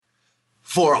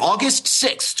For August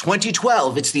 6th,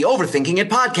 2012, it's the Overthinking It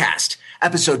podcast,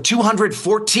 episode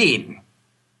 214,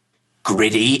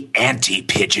 Gritty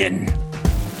Anti-Pigeon.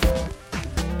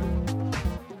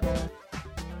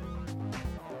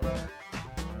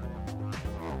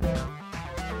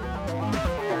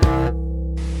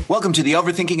 Welcome to the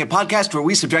Overthinking It podcast, where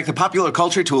we subject the popular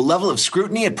culture to a level of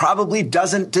scrutiny it probably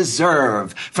doesn't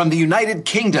deserve. From the United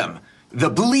Kingdom, the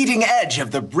bleeding edge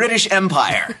of the British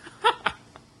Empire.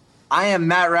 I am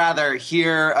Matt Rather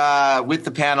here with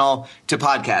the panel to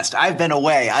podcast. I've been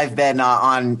away. I've been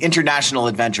on international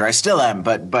adventure. I still am,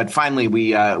 but finally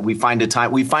we find a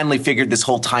time. We finally figured this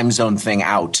whole time zone thing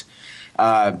out.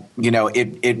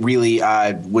 It really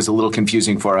was a little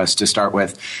confusing for us to start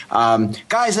with.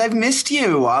 Guys, I've missed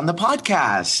you on the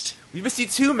podcast. We missed you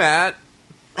too, Matt.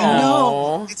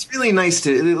 No, it's really nice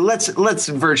to let's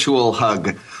virtual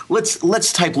hug.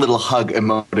 Let's type little hug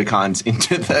emoticons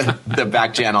into the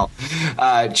back channel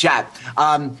chat.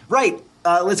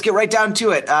 Let's get right down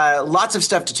to it. Lots of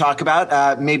stuff to talk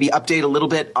about. Maybe update a little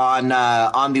bit on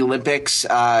the Olympics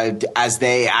as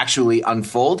they actually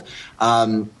unfold.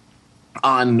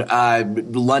 On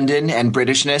London and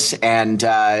Britishness and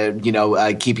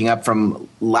keeping up from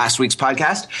last week's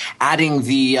podcast, adding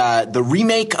the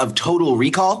remake of Total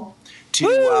Recall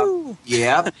to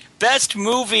best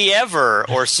movie ever,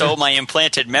 or so my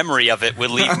implanted memory of it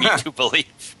would lead me to believe.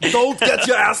 Don't get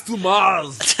your ass to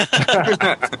Mars.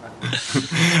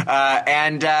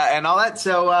 And all that.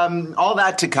 So all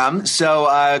that to come.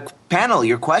 So panel,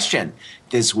 your question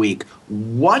this week: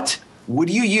 what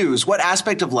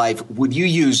aspect of life would you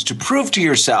use to prove to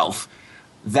yourself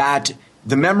that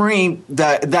the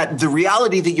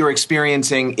reality that you're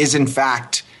experiencing is in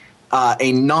fact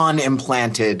a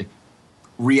non-implanted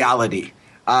reality?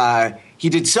 He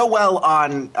did so well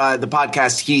on the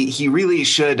podcast. He really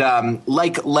should,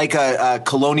 like a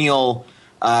colonial,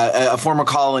 a former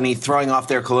colony throwing off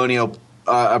their colonial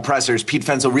oppressors. Pete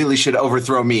Fensel really should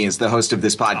overthrow me as the host of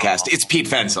this podcast. It's Pete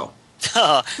Fensel.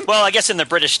 Well, I guess in the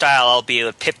British style, I'll be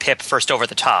a pip first over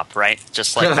the top, right?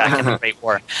 Just like back in the Great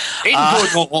War. In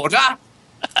good order.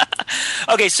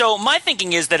 Okay, so my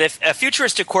thinking is that if a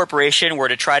futuristic corporation were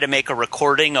to try to make a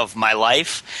recording of my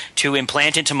life to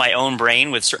implant into my own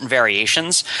brain with certain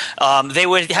variations, they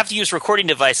would have to use recording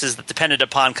devices that depended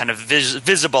upon kind of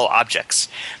visible objects.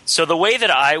 So the way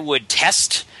that I would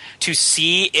test to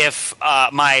see if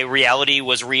my reality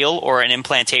was real or an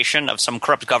implantation of some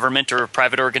corrupt government or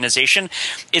private organization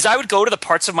is I would go to the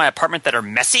parts of my apartment that are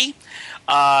messy,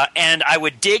 and I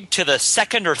would dig to the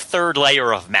second or third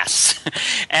layer of mess.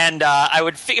 And I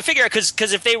would figure,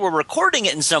 because if they were recording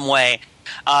it in some way,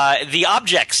 the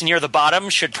objects near the bottom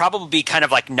should probably be kind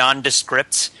of like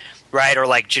nondescript, right, or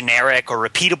like generic or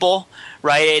repeatable,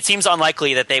 right? It seems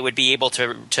unlikely that they would be able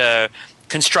to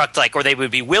construct or they would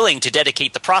be willing to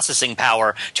dedicate the processing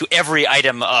power to every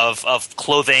item of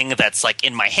clothing that's like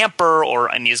in my hamper or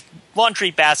in these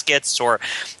laundry baskets or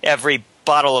every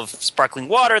bottle of sparkling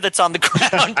water that's on the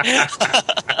ground.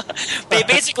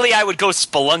 Basically, I would go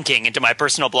spelunking into my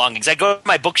personal belongings. I'd go to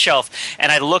my bookshelf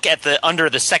and I'd look at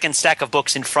under the second stack of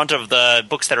books in front of the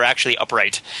books that are actually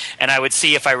upright, and I would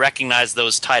see if I recognize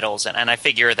those titles. And I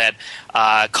figure that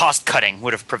cost cutting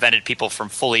would have prevented people from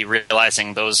fully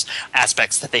realizing those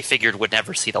aspects that they figured would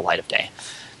never see the light of day.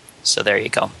 So there you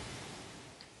go.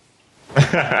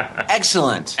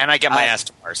 Excellent. And I get my ass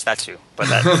to Mars, that too. But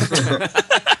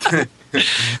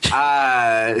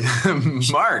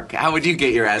Mark, how would you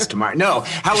get your ass to Mars? No,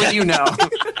 how would you know?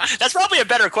 That's probably a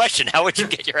better question. How would you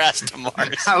get your ass to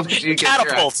Mars? How would you get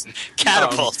Catapults.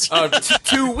 Catapults.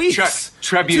 2 weeks.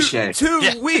 Trebuchet.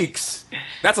 Two weeks.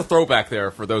 That's a throwback there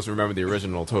for those who remember the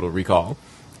original Total Recall.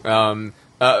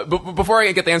 But before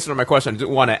I get the answer to my question, I do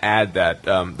want to add that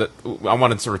I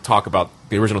want to sort of talk about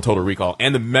the original Total Recall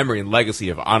and the memory and legacy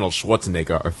of Arnold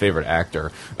Schwarzenegger, our favorite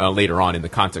actor, later on in the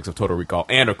context of Total Recall,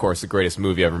 and of course the greatest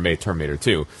movie ever made, Terminator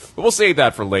 2. But we'll save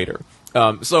that for later.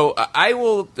 So I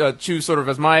will choose sort of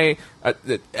as my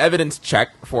evidence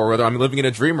check for whether I'm living in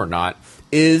a dream or not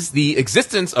is the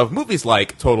existence of movies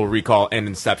like Total Recall and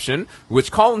Inception,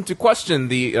 which call into question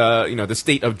the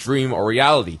state of dream or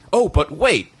reality. Oh, but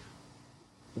wait.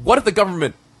 What if the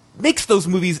government makes those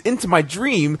movies into my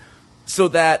dream so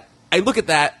that I look at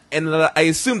that and I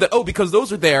assume that, because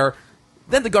those are there,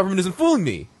 then the government isn't fooling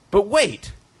me. But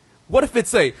wait, what if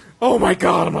it's oh my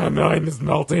god, my mind is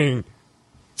melting.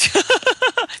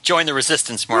 Join the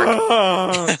resistance, Mark.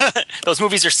 those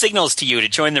movies are signals to you to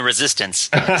join the resistance.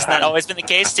 Hasn't that always been the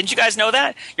case? Didn't you guys know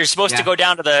that? You're supposed to go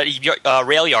down to the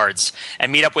rail yards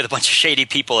and meet up with a bunch of shady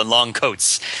people in long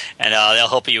coats, and they'll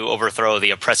help you overthrow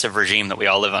the oppressive regime that we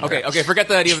all live under. Okay, forget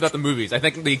the idea about the movies. I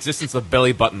think the existence of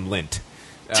belly button lint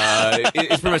is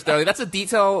pretty much there. That's a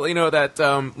detail,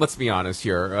 that, let's be honest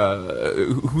here,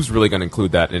 who's really going to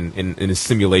include that in a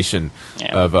simulation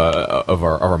of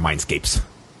our mindscapes?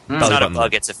 It's not a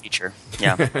bug; it's a feature.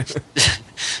 Yeah,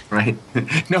 right.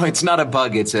 No, it's not a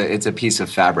bug. It's a piece of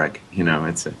fabric.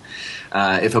 It's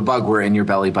if a bug were in your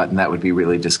belly button, that would be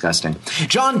really disgusting.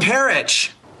 John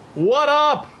Parrish. What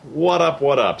up? What up?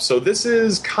 What up? So this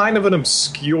is kind of an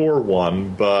obscure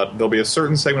one, but there'll be a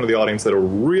certain segment of the audience that'll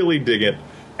really dig it,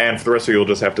 and for the rest of you, you'll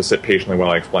just have to sit patiently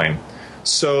while I explain.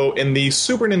 So in the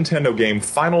Super Nintendo game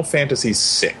Final Fantasy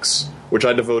VI, which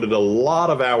I devoted a lot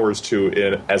of hours to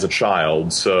as a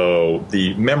child, so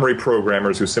the memory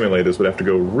programmers who simulate this would have to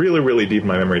go really, really deep in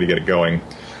my memory to get it going.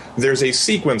 There's a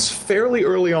sequence fairly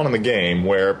early on in the game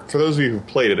where, for those of you who've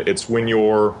played it, it's when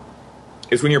your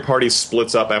party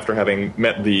splits up after having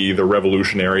met the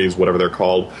revolutionaries, whatever they're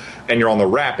called, and you're on the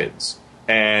rapids.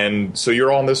 And so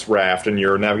you're on this raft, and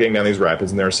you're navigating down these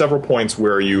rapids, and there are several points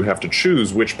where you have to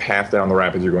choose which path down the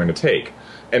rapids you're going to take.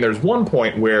 And there's one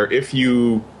point where if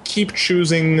you keep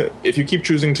choosing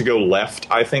to go left,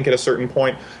 I think at a certain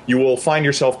point, you will find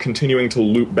yourself continuing to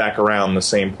loop back around the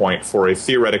same point for a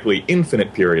theoretically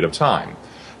infinite period of time.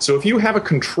 So if you have a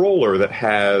controller that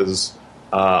has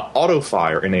auto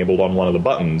fire enabled on one of the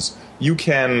buttons, you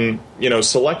can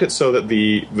select it so that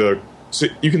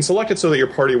you can select it so that your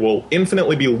party will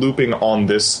infinitely be looping on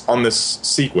this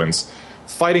sequence,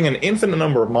 fighting an infinite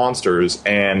number of monsters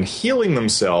and healing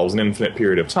themselves an infinite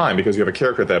period of time, because you have a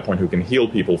character at that point who can heal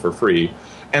people for free.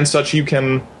 And such you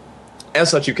can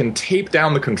tape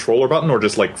down the controller button or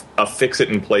just affix it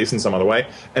in place in some other way,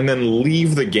 and then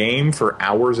leave the game for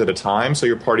hours at a time, so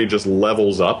your party just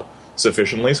levels up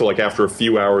sufficiently. So after a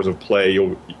few hours of play,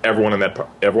 everyone in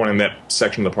that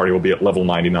section of the party will be at level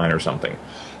 99 or something.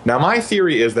 Now, my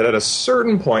theory is that at a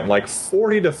certain point,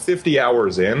 40 to 50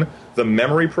 hours in, the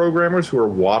memory programmers who are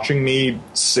watching me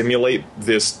simulate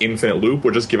this infinite loop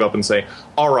would just give up and say,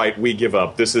 all right, we give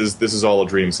up. This is all a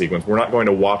dream sequence. We're not going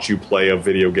to watch you play a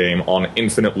video game on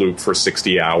infinite loop for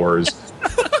 60 hours.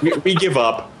 we give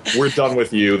up. We're done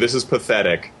with you. This is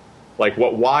pathetic.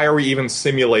 Why are we even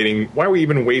simulating? Why are we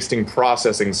even wasting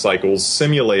processing cycles,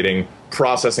 simulating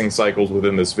processing cycles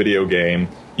within this video game?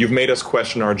 You've made us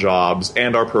question our jobs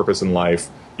and our purpose in life.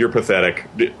 You're pathetic.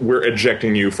 We're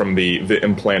ejecting you from the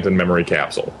implanted memory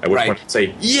capsule. At which point I'd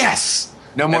say, yes!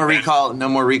 No more recall. No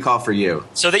more recall for you.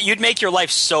 So that you'd make your life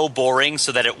so boring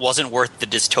so that it wasn't worth the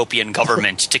dystopian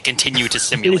government to continue to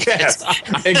simulate. Yes,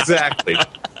 exactly.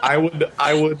 I would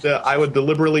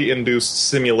deliberately induce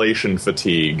simulation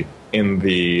fatigue in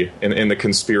the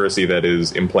conspiracy that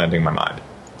is implanting my mind.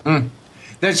 Mm.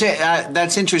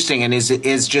 That's interesting, and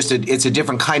is just it's a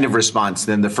different kind of response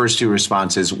than the first two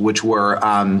responses, which were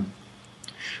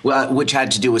which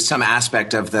had to do with some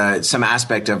aspect of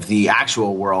the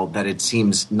actual world that it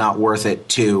seems not worth it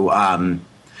to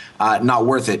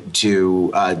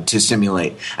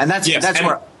simulate, and that's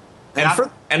where.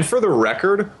 And for the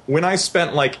record, when I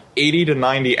spent 80 to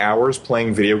 90 hours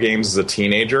playing video games as a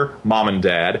teenager, mom and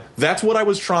dad, that's what I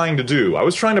was trying to do. I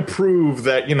was trying to prove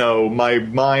that, my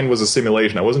mind was a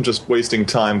simulation. I wasn't just wasting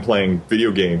time playing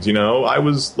video games, I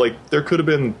was there could have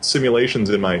been simulations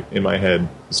in my head and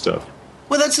stuff.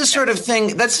 Well, that's the sort of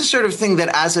thing that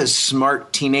as a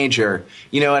smart teenager,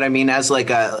 you know what I mean, as a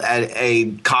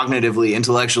cognitively,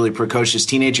 intellectually precocious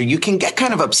teenager, you can get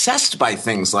kind of obsessed by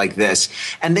things like this,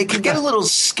 and they can get a little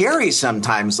scary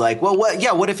sometimes.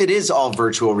 What if it is all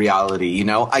virtual reality?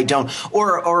 I don't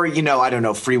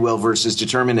know, free will versus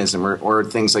determinism or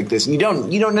things like this. And you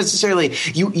don't necessarily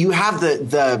you have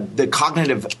the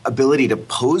cognitive ability to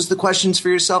pose the questions for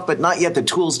yourself, but not yet the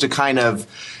tools to kind of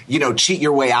cheat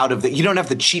your way out of it. You don't have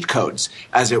the cheat codes,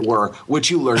 as it were, which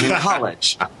you learn in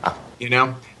college.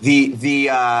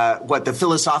 The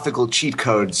philosophical cheat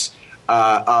codes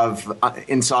of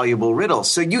insoluble riddles.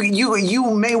 So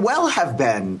you may well have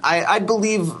been. I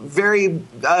believe very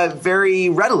very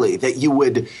readily that you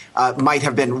would might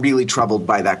have been really troubled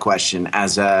by that question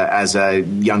as a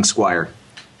young squire.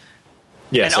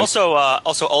 Yes, and also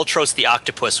Ultros the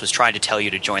Octopus was trying to tell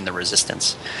you to join the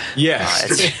resistance.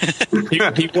 Yes,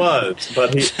 he was,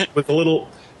 but he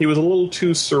was a little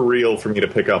too surreal for me to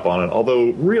pick up on it.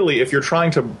 Although, really, if you're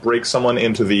trying to break someone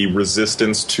into the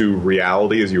resistance to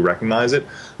reality as you recognize it,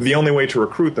 the only way to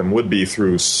recruit them would be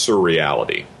through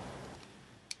surreality.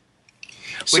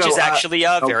 Which So, is actually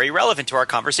very relevant to our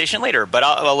conversation later. But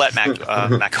I'll let Mac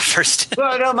Mac go first.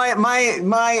 Well, no,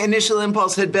 my initial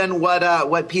impulse had been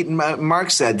what Pete and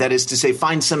Mark said. That is to say,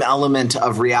 find some element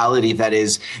of reality that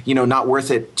is, not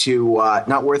worth it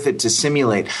to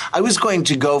simulate. I was going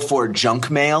to go for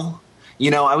junk mail.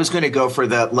 I was going to go for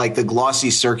the glossy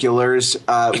circulars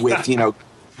with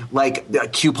like the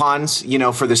coupons,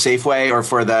 for the Safeway or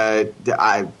for the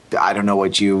I don't know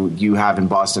what you have in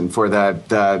Boston for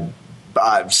the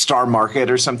Star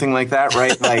Market or something like that,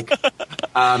 right? Like,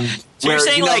 so you're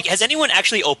saying has anyone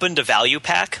actually opened a value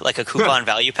pack, like a coupon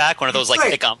value pack, one of those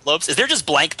thick envelopes? Is there just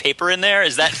blank paper in there?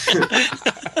 Is that?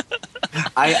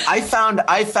 I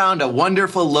found a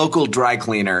wonderful local dry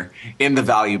cleaner in the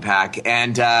value pack,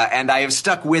 and I have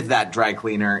stuck with that dry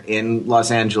cleaner in Los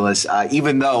Angeles,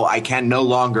 even though I can no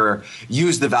longer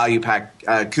use the value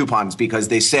pack coupons because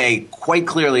they say quite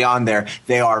clearly on there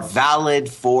they are valid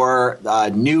for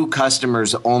new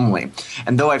customers only.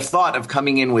 And though I've thought of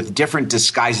coming in with different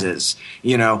disguises,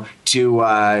 to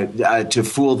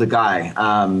fool the guy,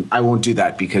 I won't do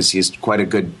that because he's quite a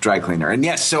good dry cleaner. And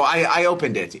yes, so I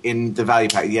opened it in the value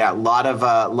pack. Yeah, a lot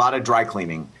of dry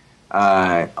cleaning.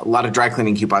 A lot of dry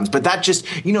cleaning coupons, but that just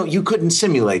you couldn't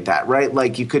simulate that, right?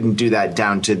 Like you couldn't do that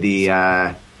down to the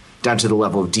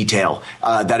level of detail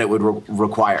that it would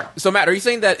require. So Matt, are you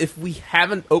saying that if we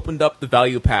haven't opened up the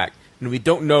value pack and we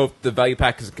don't know if the value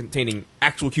pack is containing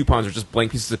actual coupons or just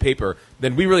blank pieces of paper,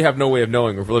 then we really have no way of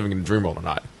knowing if we're living in a dream world or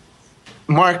not?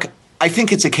 Mark, I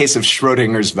think it's a case of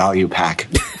Schrodinger's value pack.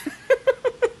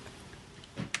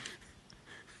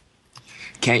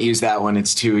 Can't use that one.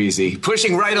 It's too easy.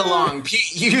 Pushing right along.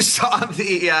 Pete, you saw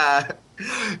the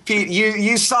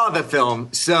you saw the film.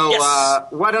 So Yes.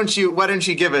 Why don't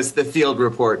you give us the field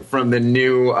report from the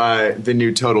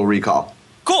new Total Recall?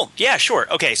 Cool. Yeah, sure.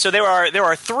 Okay, so there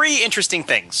are three interesting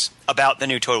things about the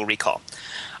new Total Recall.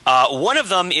 One of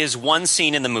them is one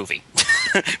scene in the movie,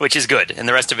 which is good, and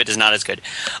the rest of it is not as good,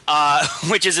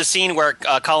 which is a scene where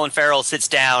Colin Farrell sits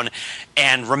down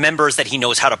and remembers that he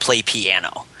knows how to play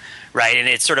piano. Right, and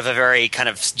it's sort of a very kind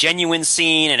of genuine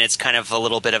scene, and it's kind of a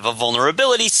little bit of a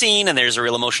vulnerability scene, and there's a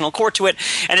real emotional core to it.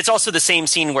 And it's also the same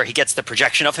scene where he gets the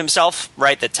projection of himself,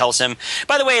 right, that tells him,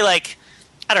 by the way,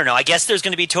 I don't know, I guess there's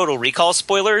going to be Total Recall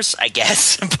spoilers, I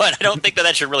guess, but I don't think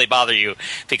that should really bother you,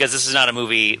 because this is not a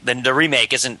movie, the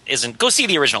remake isn't, go see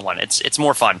the original one, it's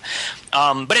more fun.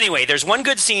 But anyway, there's one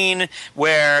good scene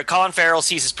where Colin Farrell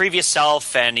sees his previous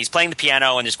self, and he's playing the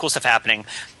piano, and there's cool stuff happening.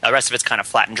 The rest of it's kind of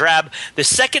flat and drab. The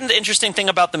second interesting thing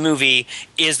about the movie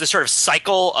is the sort of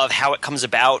cycle of how it comes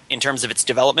about in terms of its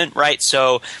development, right?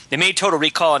 So they made Total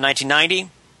Recall in 1990.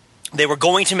 They were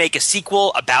going to make a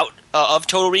sequel of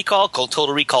Total Recall called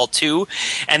Total Recall 2,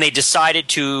 and they decided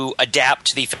to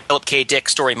adapt the Philip K. Dick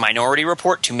story Minority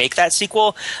Report to make that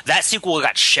sequel. That sequel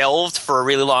got shelved for a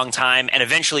really long time and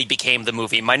eventually became the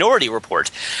movie Minority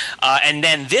Report. And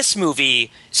then this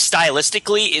movie,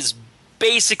 stylistically, is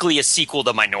basically a sequel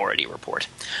to Minority Report,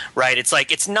 right?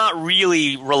 It's not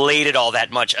really related all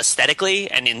that much aesthetically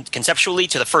and conceptually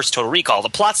to the first Total Recall. The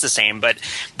plot's the same, but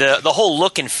the whole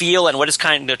look and feel and what it's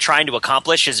kind of trying to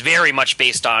accomplish is very much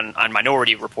based on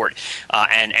Minority Report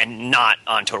and not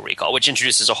on Total Recall, which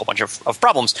introduces a whole bunch of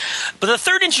problems. But the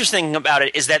third interesting thing about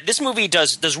it is that this movie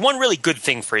does one really good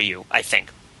thing for you, I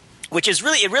think, which is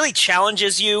it really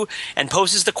challenges you and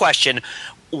poses the question,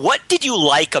 what did you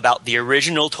like about the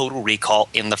original Total Recall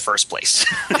in the first place?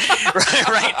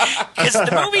 right? Because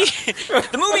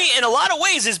the movie in a lot of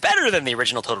ways is better than the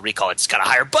original Total Recall. It's got a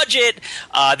higher budget.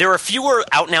 There are fewer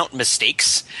out-and-out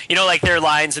mistakes. Like there are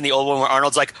lines in the old one where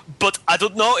Arnold's like, but I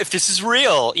don't know if this is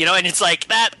real. And it's like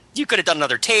that. You could have done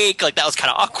another take. Like that was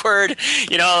kind of awkward.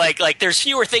 Like there's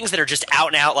fewer things that are just out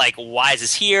and out. Like, why is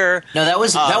this here? No, that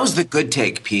was the good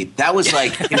take, Pete. That was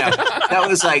like that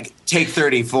was like take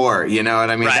 34. You know what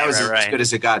I mean? Right, that was right. as good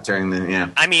as it got during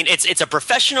the I mean, it's a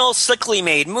professional, slickly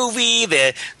made movie.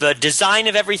 The design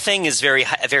of everything is very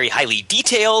very highly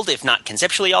detailed, if not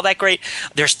conceptually all that great.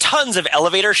 There's tons of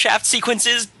elevator shaft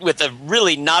sequences with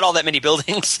really not all that many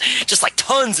buildings, just like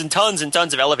tons and tons and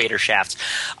tons of elevator shafts.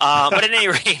 But at any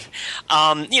rate.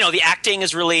 The acting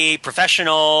is really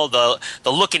professional. The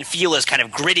look and feel is kind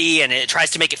of gritty, and it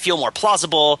tries to make it feel more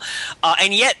plausible.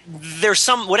 And yet, there's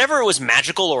whatever was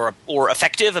magical or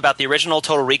effective about the original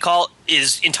Total Recall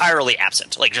is entirely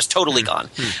absent, like just totally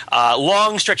gone.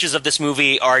 Long stretches of this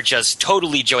movie are just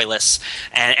totally joyless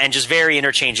and just very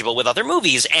interchangeable with other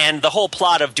movies. And the whole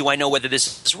plot of do I know whether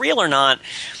this is real or not,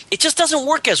 it just doesn't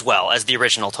work as well as the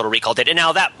original Total Recall did. And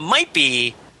now that might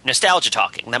be nostalgia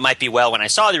talking. That might be, well, when I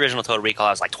saw the original Total Recall,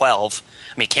 I was like 12.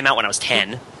 I mean, it came out when I was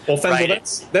 10. Well, Fenzel,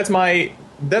 right? that's my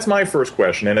that's my first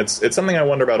question, and it's something I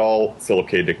wonder about all Philip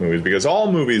K. Dick movies, because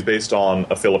all movies based on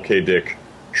a Philip K. Dick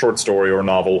short story or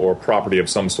novel or property of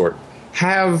some sort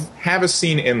have a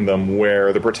scene in them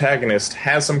where the protagonist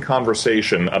has some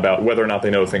conversation about whether or not they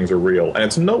know things are real. And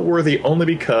it's noteworthy only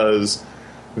because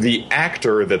the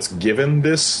actor that's given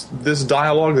this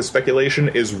dialogue, this speculation,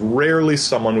 is rarely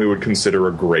someone we would consider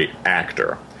a great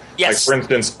actor. Yes. Like, for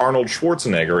instance, Arnold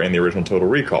Schwarzenegger in the original Total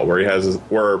Recall,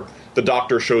 where the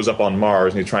doctor shows up on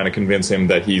Mars and he's trying to convince him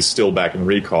that he's still back in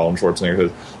Recall, and Schwarzenegger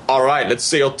says, "All right, let's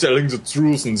say you're telling the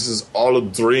truth and this is all a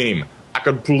dream. I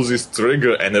can pull this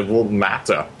trigger and it won't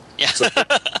matter." Yeah.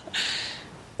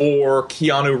 Or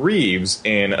Keanu Reeves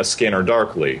in A Scanner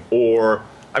Darkly. Or,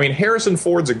 I mean, Harrison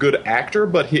Ford's a good actor,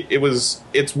 but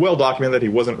it's well documented that he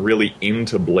wasn't really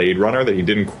into Blade Runner, that he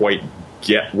didn't quite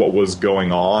get what was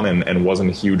going on and wasn't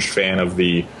a huge fan of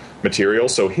the material.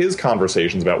 So his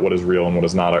conversations about what is real and what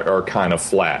is not are kind of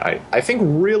flat. I think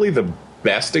really the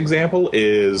best example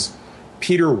is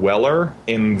Peter Weller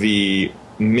in the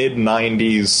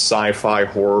mid-90s sci-fi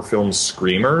horror film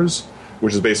Screamers,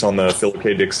 which is based on the Philip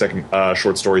K. Dick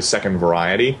short story Second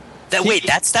Variety. Wait,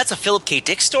 that's a Philip K.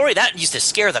 Dick story? That used to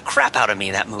scare the crap out of me,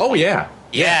 that movie. Oh, yeah.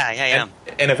 Yeah.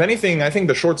 And if anything, I think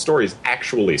the short story is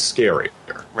actually scarier.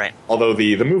 Right. Although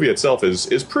the movie itself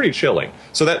is pretty chilling.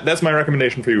 So that's my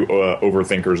recommendation for you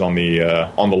overthinkers on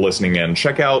the listening end.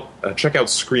 Check out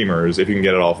Screamers if you can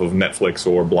get it off of Netflix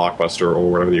or Blockbuster or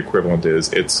whatever the equivalent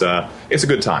is. It's a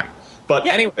good time. But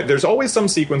anyway, there's always some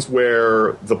sequence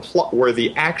where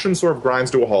the action sort of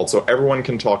grinds to a halt, so everyone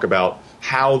can talk about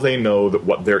how they know that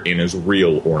what they're in is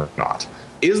real or not.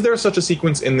 Is there such a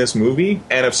sequence in this movie?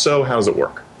 And if so, how does it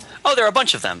work? Oh, there are a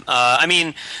bunch of them.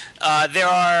 There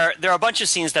are a bunch of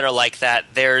scenes that are like that.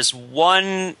 There's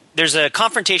a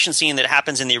confrontation scene that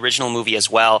happens in the original movie as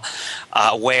well,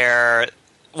 where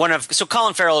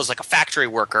Colin Farrell is like a factory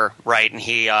worker, right? And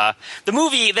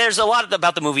there's a lot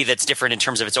about the movie that's different in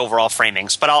terms of its overall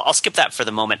framings, but I'll skip that for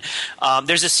the moment.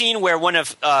 There's a scene where one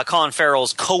of Colin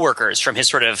Farrell's coworkers from his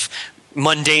sort of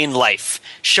mundane life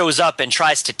shows up and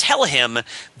tries to tell him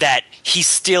that he's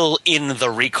still in the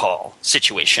Recall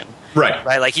situation. Right.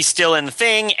 Like he's still in the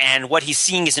thing and what he's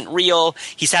seeing isn't real.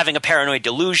 He's having a paranoid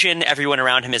delusion. Everyone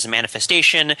around him is a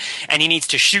manifestation and he needs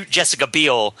to shoot Jessica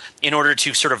Biel in order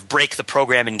to sort of break the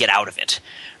program and get out of it.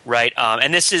 Right.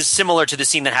 And this is similar to the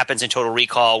scene that happens in Total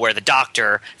Recall where the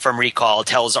doctor from Recall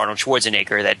tells Arnold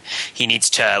Schwarzenegger that he needs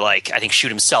to, I think, shoot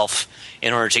himself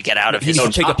in order to get out of his... He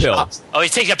needs to take a pill. Oh,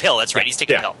 he's taking a pill. That's right. He's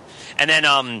taking a pill. And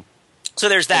then... So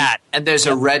there's that. And there's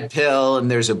a red pill and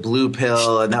there's a blue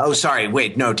pill. And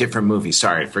different movie.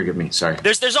 Sorry, forgive me. Sorry.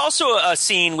 There's also a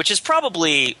scene which is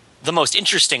probably the most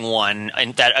interesting one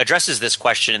and that addresses this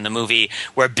question in the movie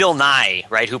where Bill Nye,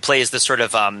 right, who plays the sort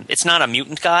of it's not a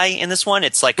mutant guy in this one.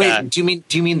 It's like do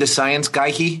you mean the science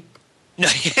guy? No,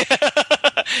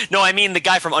 no, I mean the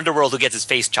guy from Underworld who gets his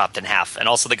face chopped in half, and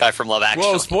also the guy from Love Actually.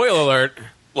 Whoa! Spoiler alert.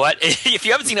 What? If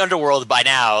you haven't seen Underworld by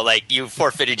now, you've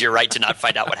forfeited your right to not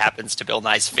find out what happens to Bill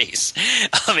Nye's face.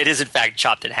 It is in fact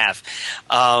chopped in half.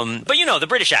 But the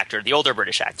British actor, the older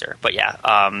British actor. But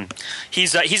yeah,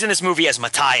 he's in this movie as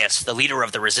Matthias, the leader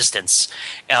of the resistance,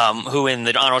 who in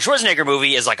the Arnold Schwarzenegger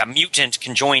movie is like a mutant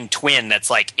conjoined twin that's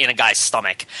like in a guy's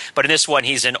stomach. But in this one,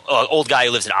 he's an old guy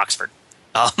who lives in Oxford.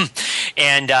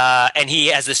 And he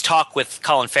has this talk with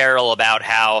Colin Farrell about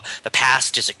how the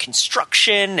past is a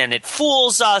construction and it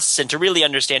fools us, and to really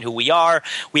understand who we are,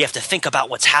 we have to think about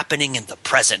what's happening in the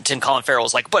present. And Colin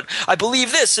Farrell's like, but I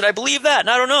believe this and I believe that and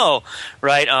I don't know,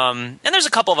 right? And there's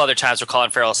a couple of other times where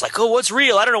Colin Farrell's like, oh, what's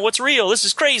real? I don't know what's real. This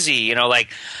is crazy,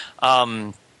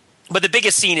 But the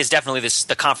biggest scene is definitely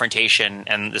the confrontation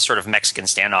and the sort of Mexican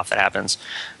standoff that happens.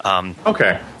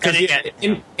 Okay, because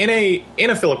in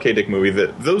a Philip K. Dick movie,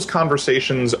 those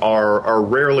conversations are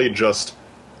rarely just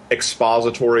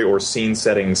expository or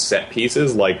scene-setting set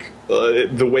pieces, like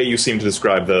the way you seem to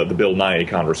describe the Bill Nye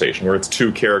conversation, where it's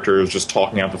two characters just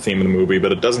talking out the theme of the movie,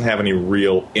 but it doesn't have any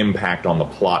real impact on the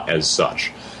plot as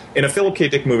such. In a Philip K.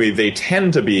 Dick movie, they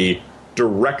tend to be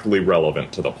directly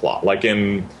relevant to the plot, like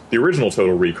in the original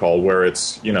Total Recall, where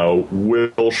it's will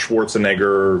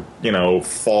Schwarzenegger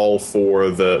fall for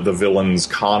the villain's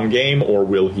con game, or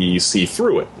will he see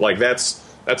through it? Like that's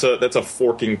a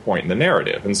forking point in the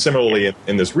narrative. And similarly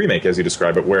in this remake, as you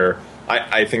describe it, where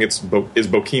I think is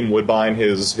Bokeem Woodbine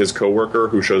his coworker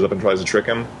who shows up and tries to trick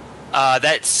him.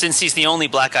 That since he's the only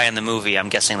black guy in the movie, I'm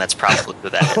guessing that's probably who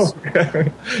that is.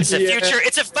 It's a future.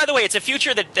 By the way, it's a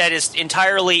future that is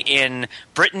entirely in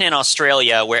Britain and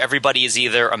Australia, where everybody is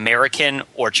either American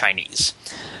or Chinese.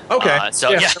 Okay.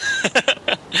 Yeah.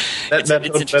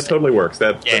 that totally works.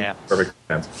 That Yeah. makes perfect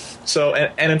sense. So,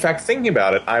 and in fact, thinking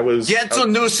about it, I was Get to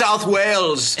New South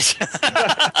Wales.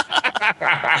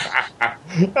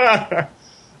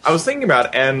 I was thinking about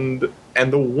it,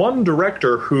 and the one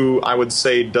director who I would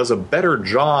say does a better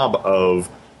job of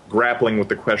grappling with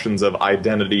the questions of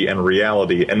identity and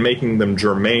reality and making them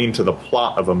germane to the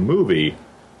plot of a movie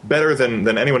better than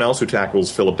anyone else who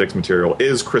tackles Philip Dick's material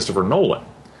is Christopher Nolan.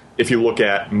 If you look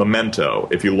at Memento,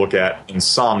 if you look at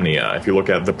Insomnia, if you look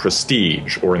at The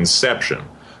Prestige or Inception,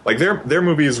 like they're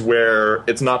movies where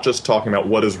it's not just talking about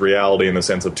what is reality in the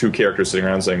sense of two characters sitting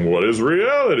around saying, what is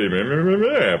reality?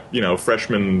 You know,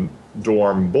 freshman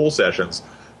dorm bull sessions.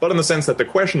 But in the sense that the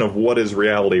question of what is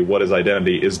reality, what is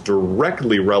identity, is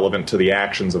directly relevant to the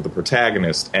actions of the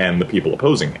protagonist and the people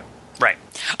opposing him. Right.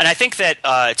 And I think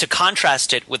that to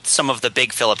contrast it with some of the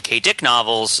big Philip K. Dick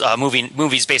novels,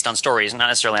 movies based on stories, not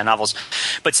necessarily on novels,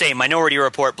 but say Minority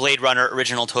Report, Blade Runner,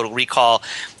 Original Total Recall,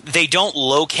 they don't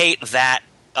locate that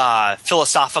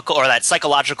philosophical or that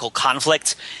psychological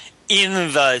conflict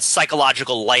in the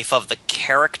psychological life of the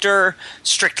character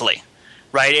strictly.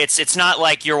 Right? It's not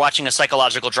like you're watching a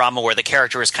psychological drama where the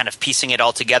character is kind of piecing it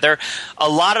all together. A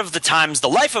lot of the times, the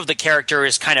life of the character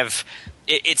is kind of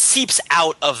it seeps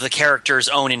out of the character's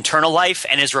own internal life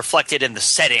and is reflected in the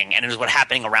setting and is what's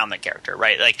happening around the character,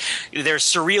 right? Like there's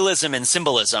surrealism and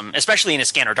symbolism, especially in A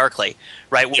Scanner Darkly,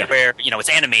 right? Yeah. Where it's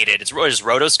animated, it's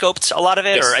rotoscoped a lot of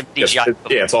it, yes. or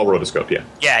it's all rotoscoped, yeah.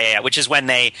 Yeah, which is when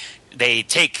they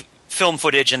take film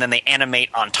footage and then they animate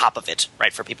on top of it,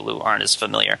 right? For people who aren't as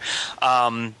familiar.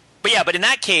 But in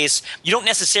that case, you're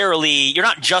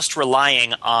not just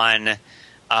relying on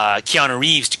Keanu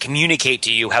Reeves to communicate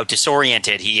to you how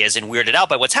disoriented he is and weirded out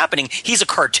by what's happening. He's a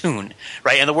cartoon,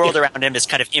 right? And the world around him is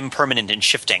kind of impermanent and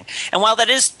shifting. And while that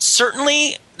is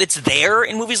certainly, it's there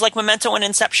in movies like Memento and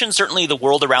Inception, certainly the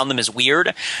world around them is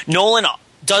weird. Nolan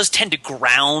does tend to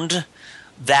ground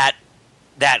that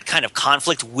kind of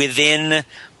conflict within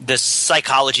the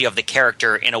psychology of the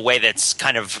character in a way that's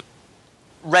kind of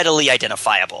readily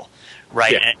identifiable,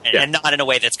 right? And not in a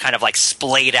way that's kind of like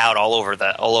splayed out all over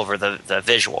the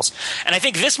visuals. And I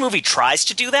think this movie tries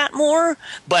to do that more,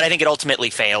 but I think it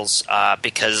ultimately fails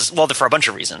because for a bunch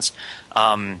of reasons.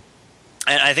 And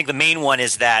I think the main one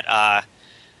is that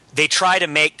they try to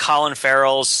make Colin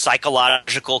Farrell's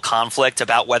psychological conflict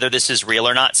about whether this is real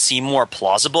or not seem more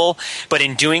plausible, but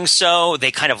in doing so,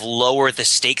 they kind of lower the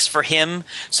stakes for him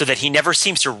so that he never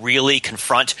seems to really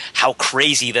confront how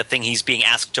crazy the thing he's being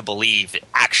asked to believe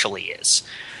actually is.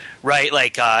 Right,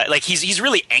 like he's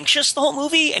really anxious the whole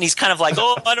movie, and he's kind of like,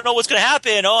 oh, I don't know what's going to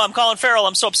happen. Oh, I'm Colin Farrell.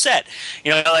 I'm so upset.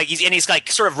 He's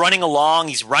like sort of running along.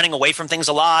 He's running away from things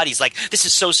a lot. He's like, this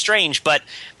is so strange. But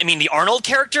I mean, the Arnold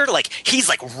character, like he's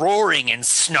like roaring and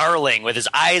snarling with his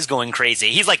eyes going crazy.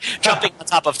 He's like jumping on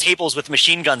top of tables with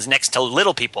machine guns next to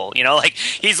little people.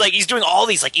 He's doing all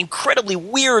these like incredibly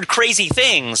weird, crazy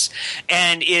things,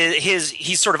 and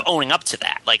he's sort of owning up to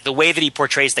that. Like the way that he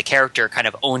portrays the character kind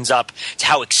of owns up to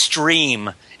how extreme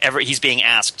he's being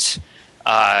asked,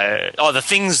 the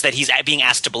things that he's being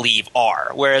asked to believe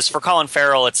are. Whereas for Colin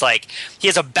Farrell, it's like he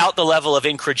has about the level of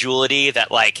incredulity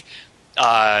that like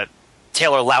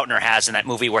Taylor Lautner has in that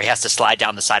movie where he has to slide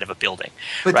down the side of a building.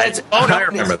 But right? I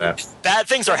remember that. Bad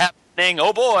things are happening.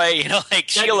 Oh boy, like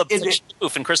Sheila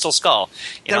Booth and Crystal Skull.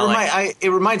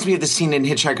 It reminds me of the scene in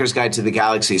Hitchhiker's Guide to the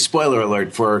Galaxy. Spoiler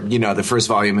alert for the first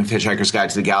volume of Hitchhiker's Guide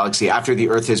to the Galaxy. After the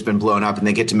Earth has been blown up and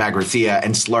they get to Magrathea,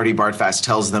 and Slarty Bartfast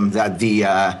tells them that the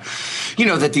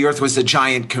Earth was a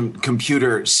giant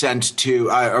computer sent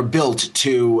to or built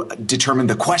to determine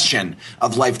the question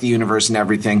of life, the universe, and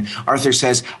everything. Arthur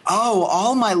says, "Oh,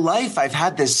 all my life I've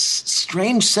had this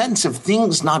strange sense of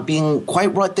things not being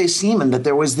quite what they seem, and that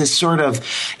there was this sort of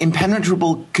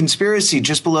impenetrable conspiracy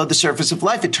just below the surface of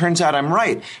life. It turns out I'm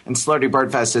right." And Slarty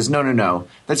Bartfast says, no,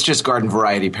 that's just garden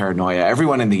variety paranoia.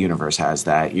 Everyone in the universe has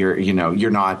that. You're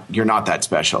not that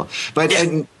special. But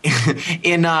in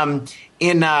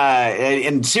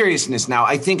seriousness now,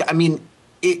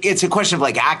 it's a question of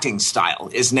like acting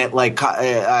style, isn't it? Like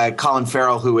Colin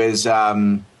Farrell, who is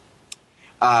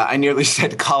I nearly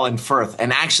said Colin Firth.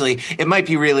 And actually, it might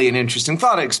be really an interesting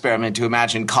thought experiment to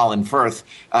imagine Colin Firth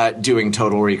doing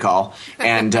Total Recall.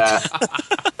 And the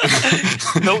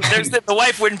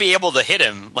wife wouldn't be able to hit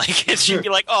him. Like she'd be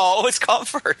like, "Oh, it's Colin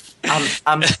Firth."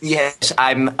 Yes,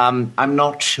 I'm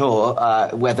not sure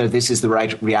whether this is the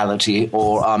right reality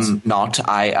or not.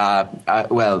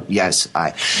 Yes.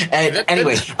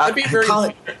 Anyway,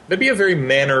 that'd be a very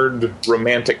mannered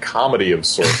romantic comedy of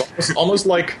sorts, almost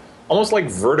like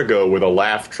Vertigo with a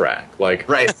laugh track. Like,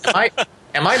 right.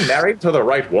 Am I married to the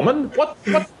right woman? What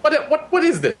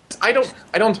is this? I don't,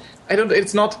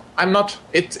 it's not, I'm not,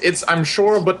 I'm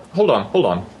sure, but hold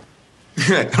on.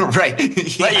 Right.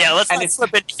 But yeah, let's not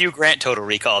slip into Hugh Grant Total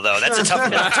Recall, though. That's a tough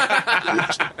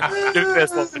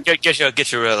one. Get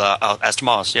your Aston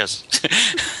Moss, yes.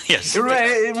 Yes.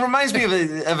 It reminds me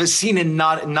of a scene in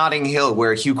Notting Hill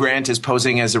where Hugh Grant is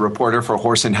posing as a reporter for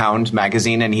Horse and Hound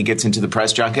magazine, and he gets into the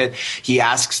press junket. He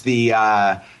asks the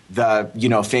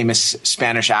famous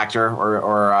Spanish actor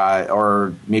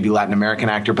or maybe Latin American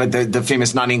actor, but the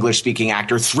famous non-English speaking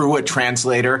actor through a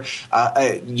translator,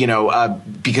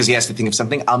 because he has to think of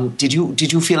something. Did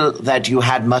you feel that you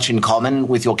had much in common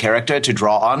with your character to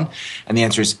draw on? And the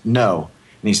answer is no.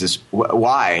 And he says,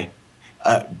 why?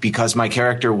 Because my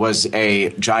character was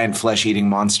a giant flesh-eating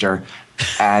monster,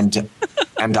 and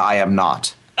I am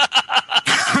not.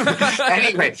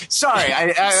 Anyway, sorry.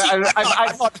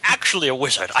 I'm not actually a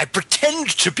wizard. I pretend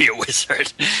to be a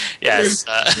wizard. Yes.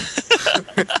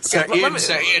 Sir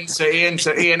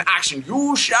Ian, action.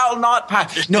 You shall not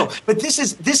pass. No, but this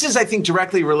is I think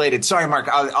directly related. Sorry, Mark.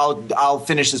 I'll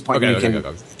finish this point. Okay.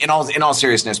 In all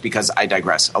seriousness, because I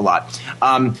digress a lot.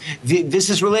 This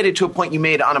is related to a point you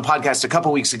made on a podcast a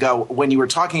couple weeks ago when you were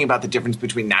talking about the difference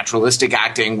between naturalistic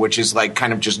acting, which is like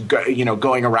kind of just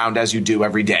going around as you do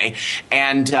every day,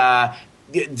 and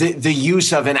the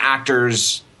use of an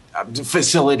actor's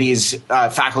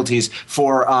faculties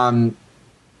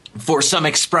for some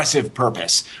expressive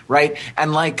purpose, right?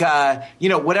 And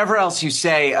whatever else you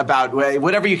say about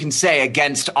whatever you can say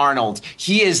against Arnold,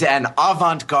 he is an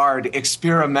avant-garde,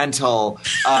 experimental,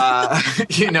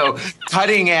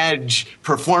 cutting edge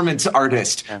performance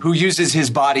artist who uses his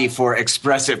body for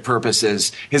expressive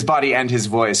purposes, his body and his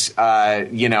voice,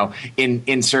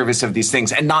 in service of these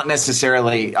things, and not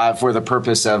necessarily for the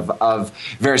purpose of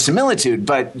verisimilitude.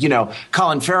 But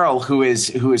Colin Farrell, who is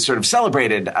sort of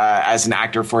celebrated as an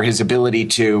actor for his ability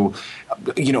to,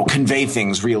 convey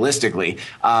things realistically,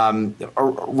 right?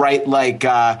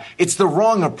 It's the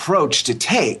wrong approach to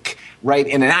take, right,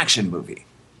 in an action movie.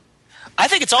 I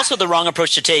think it's also the wrong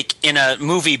approach to take in a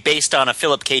movie based on a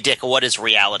Philip K. Dick "what is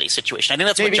reality" situation. I think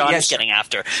that's what John is getting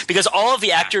after. Because all of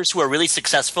the actors who are really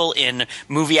successful in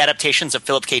movie adaptations of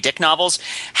Philip K. Dick novels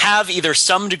have either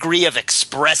some degree of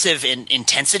expressive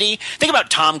intensity. Think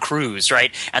about Tom Cruise,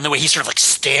 right? And the way he sort of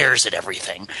stares at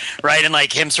everything, right? And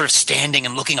him sort of standing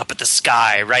and looking up at the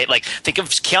sky, right? Think of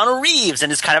Keanu Reeves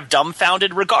and his kind of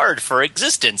dumbfounded regard for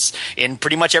existence in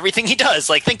pretty much everything he does.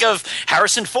 Think of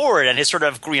Harrison Ford and his sort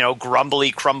of,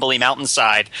 crumbly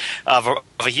mountainside of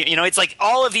it's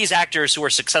all of these actors who are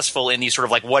successful in these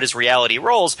sort of what is reality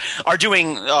roles are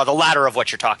doing the latter of what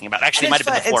you're talking about. Actually, it might have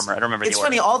been the former. I don't remember the order. It's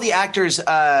funny, all the actors who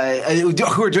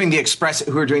are doing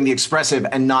the expressive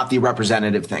and not the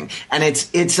representative thing. And it's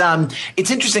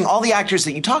interesting. All the actors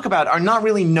that you talk about are not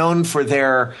really known for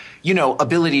their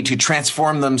ability to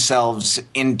transform themselves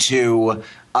into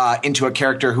a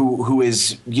character who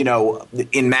is,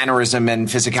 in mannerism and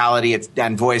physicality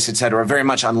and voice, etc., very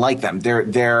much unlike them.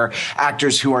 They're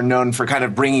actors who are known for kind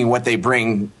of bringing what they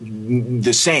bring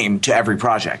the same to every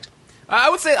project. I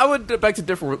would beg to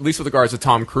differ, at least with regards to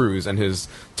Tom Cruise and his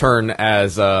turn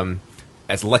as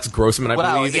Lex Grossman, I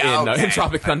believe, in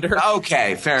Tropic Thunder.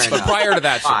 Okay, fair enough. But prior to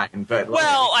that, fine. But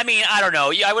I don't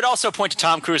know. I would also point to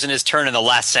Tom Cruise in his turn in The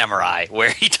Last Samurai, where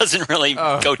he doesn't really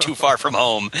go too far from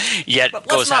home, yet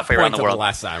goes halfway around the world. The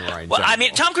Last Samurai.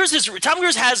 Tom Cruise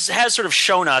has sort of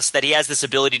shown us that he has this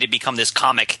ability to become this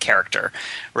comic character,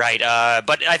 right?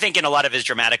 But I think in a lot of his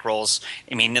dramatic roles,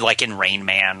 like in Rain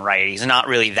Man, right? He's not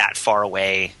really that far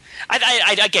away.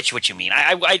 I get you what you mean.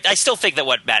 I still think that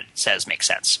what Matt says makes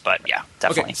sense, but yeah,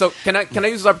 definitely. Okay, so can I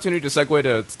use this opportunity to segue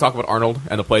to talk about Arnold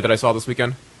and the play that I saw this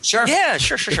weekend? Sure. Yeah,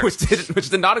 sure. which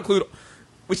did not include,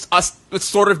 which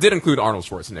sort of did include Arnold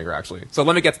Schwarzenegger, actually. So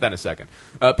let me get to that in a second.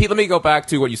 Pete, let me go back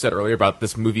to what you said earlier about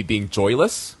this movie being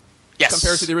joyless. Yes.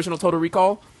 Compared to the original Total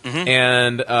Recall. Mm-hmm.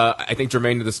 And I think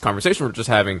germane to this conversation we're just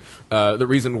having, the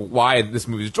reason why this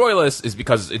movie is joyless is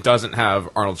because it doesn't have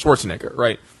Arnold Schwarzenegger,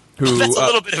 right? That's a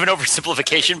little bit of an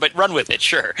oversimplification, but run with it,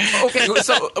 sure. Okay,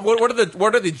 so what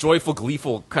are the joyful,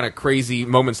 gleeful, kind of crazy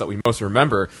moments that we most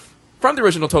remember from the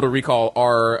original Total Recall?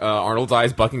 Are Arnold's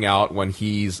eyes bucking out when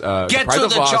he's deprived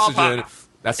of oxygen?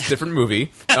 That's a different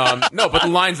movie. No, but the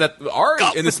lines that are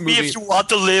in this movie, if you want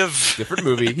to live, different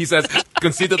movie. He says,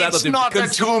 "Consider that it's not a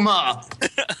tumor."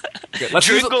 Okay,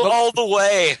 Jingle all the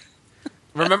way.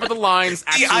 Remember the lines.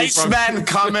 The Iceman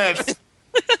cometh.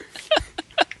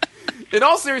 In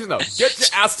all seriousness, though, get your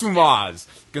ass to Mars.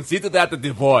 Consider that the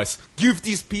divorce. Give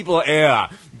these people air.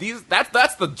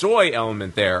 that's the joy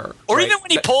element there. Or right? even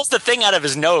when he pulls the thing out of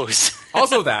his nose.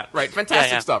 Also that, right?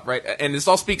 Fantastic stuff, right? And this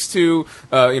all speaks to,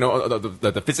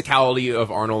 the physicality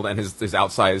of Arnold and his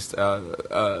outsized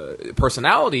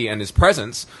personality and his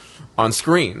presence on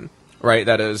screen, right?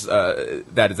 That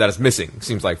is missing,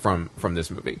 seems like, from this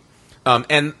movie.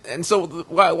 And so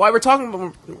while we're talking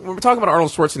about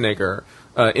Arnold Schwarzenegger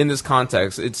in this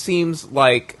context, it seems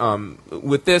like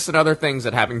with this and other things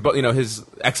that happen, but his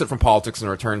exit from politics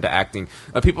and return to acting,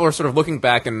 people are sort of looking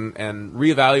back and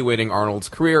reevaluating Arnold's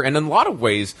career, and in a lot of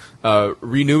ways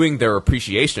renewing their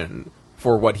appreciation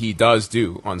for what he does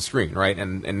do on screen, right?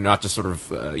 And not just sort of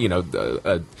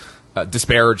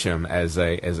disparage him as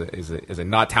a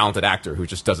not talented actor who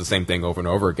just does the same thing over and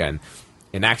over again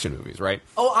in action movies, right?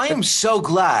 Oh, I am so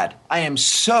glad that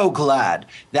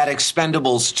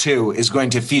Expendables 2 is going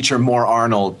to feature more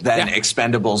Arnold than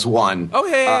Expendables 1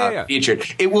 featured.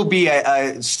 It will be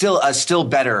a still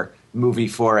better movie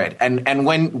for it. And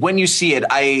when you see it,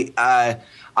 I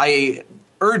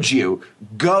urge you,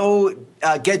 go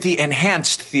get the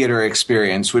enhanced theater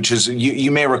experience, which is,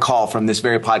 you may recall from this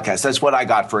very podcast, that's what I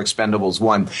got for Expendables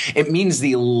 1. It means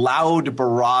the loud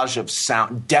barrage of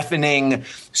sound, deafening,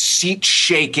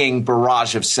 seat-shaking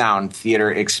barrage of sound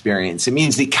theater experience. It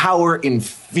means the cower in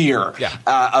fear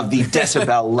of the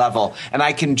decibel level. And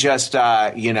I can just,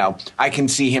 I can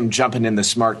see him jumping in the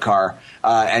smart car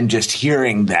and just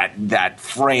hearing that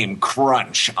frame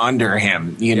crunch under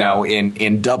him,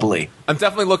 in doubly. I'm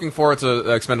definitely looking forward to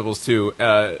Expendables 2,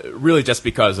 really just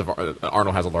because of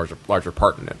Arnold has a larger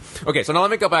part in it. Okay, so now let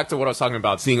me go back to what I was talking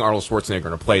about, seeing Arnold Schwarzenegger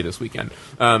in a play this weekend.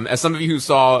 As some of you who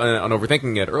saw on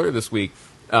Overthinking It earlier this week,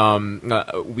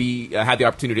 we had the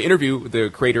opportunity to interview the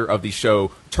creator of the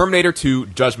show Terminator 2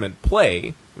 Judgment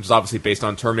Play, which is obviously based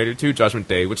on Terminator 2 Judgment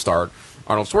Day, which starred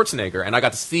Arnold Schwarzenegger. And I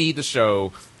got to see the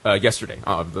show yesterday,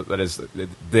 that is the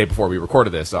day before we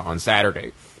recorded this, on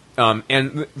Saturday.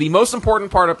 And the most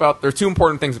important part there are two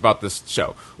important things about this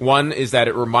show. One is that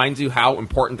it reminds you how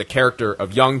important the character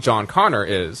of young John Connor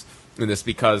is in this,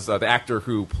 because the actor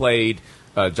who played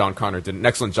John Connor did an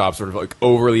excellent job sort of like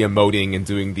overly emoting and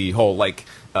doing the whole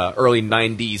early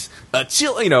 90s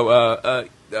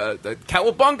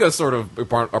cowabunga sort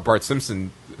of Bart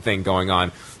Simpson thing going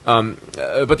on.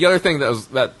 But the other thing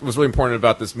that was really important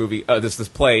about this movie, this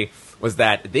play, was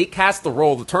that they cast the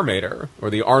role of the Terminator,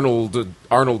 or the Arnold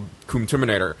cum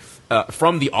Terminator,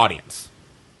 from the audience.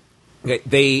 Okay,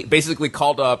 they basically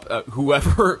called up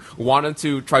whoever wanted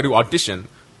to try to audition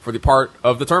for the part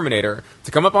of the Terminator to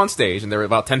come up on stage, and there were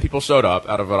about 10 people showed up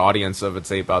out of an audience of, let's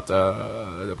say, about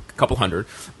a couple hundred,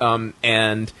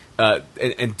 and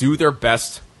do their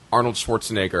best Arnold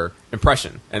Schwarzenegger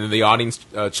impression. And then the audience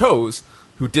chose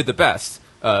who did the best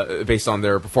based on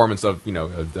their performance of delivering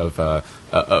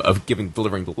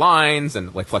the lines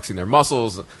and flexing their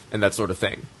muscles and that sort of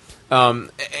thing.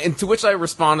 And to which I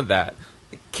responded that,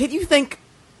 can you think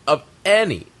of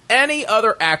any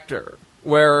other actor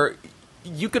where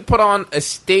you could put on a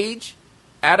stage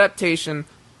adaptation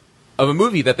of a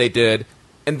movie that they did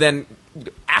and then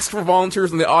ask for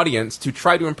volunteers in the audience to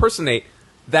try to impersonate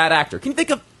that actor? Can you think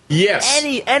of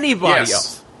anybody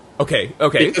else? Okay.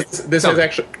 This has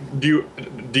actually. Do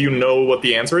you know what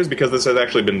the answer is? Because this has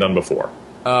actually been done before.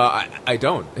 I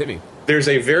don't. Hit me. There's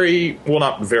a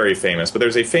not very famous, but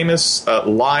there's a famous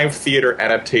live theater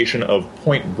adaptation of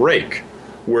Point Break,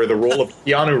 where the role of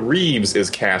Keanu Reeves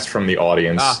is cast from the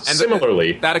audience. And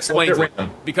similarly, that explains it,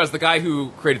 because the guy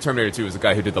who created Terminator 2 is the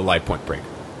guy who did the live Point Break.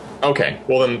 Okay,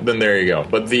 well then there you go.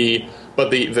 But the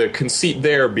conceit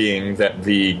there being that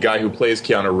the guy who plays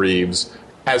Keanu Reeves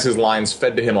has his lines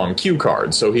fed to him on cue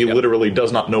cards, so he literally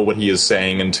does not know what he is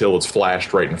saying until it's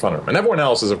flashed right in front of him. And everyone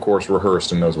else is, of course,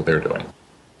 rehearsed and knows what they're doing.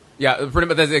 Yeah, pretty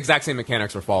much the exact same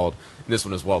mechanics are followed in this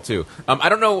one as well, too. I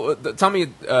don't know, tell me,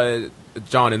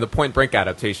 John, in the Point Break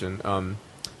adaptation,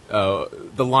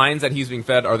 the lines that he's being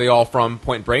fed, are they all from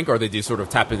Point Break, or they do sort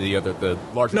of tap into the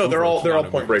larger... No, they're all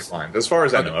Point Break lines, as far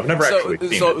as I know. I've never actually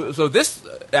seen it. So this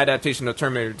adaptation of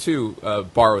Terminator 2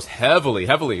 borrows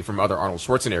heavily from other Arnold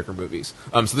Schwarzenegger movies.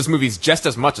 So this movie is just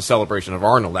as much a celebration of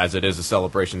Arnold as it is a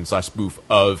celebration / spoof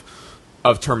of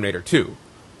Terminator 2.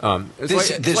 I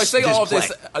say all of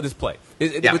this play.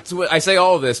 I say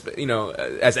all of this,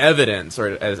 as evidence or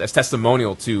as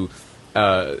testimonial to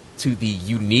the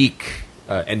unique,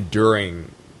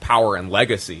 enduring power and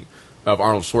legacy of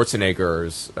Arnold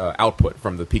Schwarzenegger's output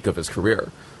from the peak of his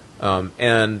career,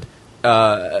 and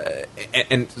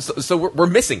so we're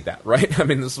missing that, right? I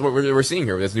mean, this is what we're seeing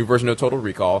here with this new version of Total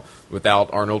Recall,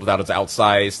 without Arnold, without his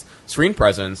outsized screen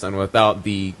presence, and without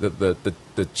the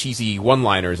cheesy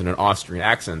one-liners in an Austrian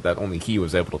accent that only he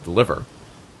was able to deliver.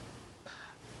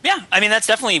 Yeah, I mean, that's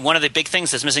definitely one of the big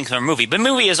things that's missing from the movie. But the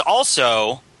movie is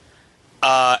also,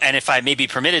 and if I may be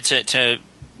permitted to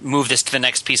move this to the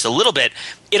next piece a little bit,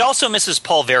 it also misses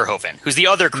Paul Verhoeven, who's the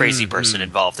other crazy person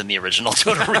involved in the original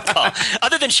Total Recall,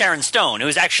 other than Sharon Stone, who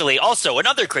is actually also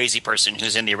another crazy person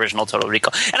who's in the original Total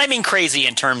Recall. And I mean crazy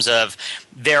in terms of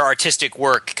their artistic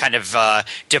work kind of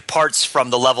departs from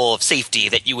the level of safety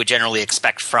that you would generally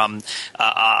expect from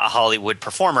a Hollywood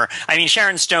performer. I mean,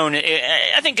 Sharon Stone,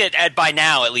 I think by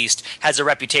now at least, has a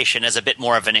reputation as a bit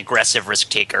more of an aggressive risk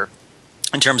taker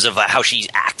in terms of how she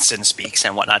acts and speaks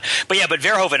and whatnot. But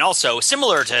Verhoeven also,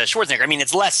 similar to Schwarzenegger, I mean,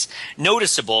 it's less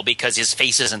noticeable because his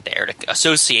face isn't there to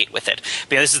associate with it.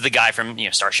 But this is the guy from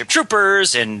Starship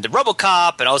Troopers and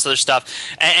RoboCop and all this other stuff.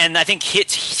 And I think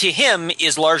to him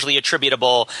is largely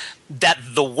attributable that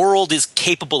the world is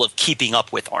capable of keeping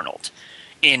up with Arnold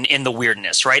in the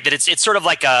weirdness, right? That it's sort of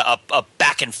like a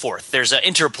back and forth. There's an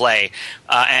interplay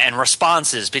and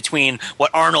responses between what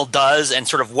Arnold does and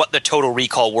sort of what the Total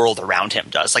Recall world around him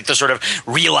does. Like the sort of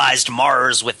realized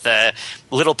Mars with the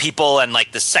little people and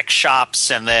like the sex shops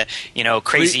and the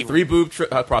crazy three boob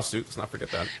prostitute. Let's not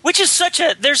forget that. Which is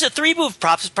there's a 3-boob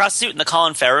prostitute in the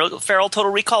Colin Farrell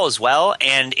Total Recall as well,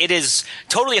 and it is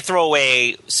totally a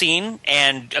throwaway scene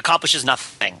and accomplishes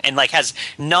nothing and like has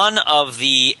none of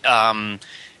the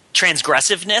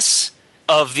transgressiveness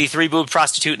of the 3-boob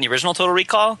prostitute in the original Total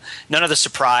Recall. None of the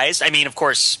surprise. I mean, of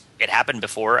course, it happened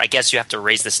before. I guess you have to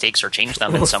raise the stakes or change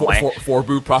them in some way.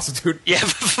 4-boob prostitute. Yeah,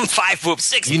 5-boob,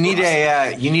 6. You need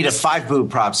a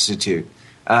 5-boob prostitute.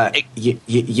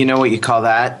 You know what you call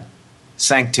that?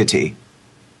 Sanctity.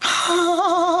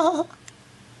 I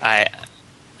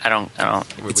don't.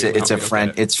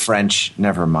 It's French.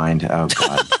 Never mind. Oh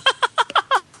God.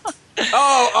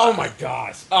 Oh my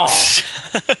gosh. Oh.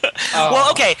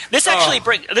 Well, okay. This actually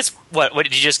brings this. What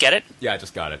did you just get it? Yeah, I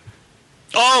just got it.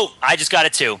 Oh, I just got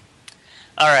it too.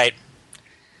 All right.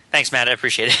 Thanks, Matt. I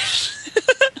appreciate it.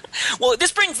 Well,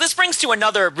 this brings to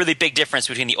another really big difference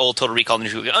between the old Total Recall and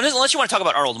the new. Unless you want to talk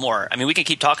about Arnold more. I mean, we can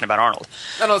keep talking about Arnold.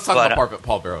 No, let's talk about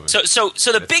Paul Verhoeven.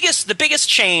 So the biggest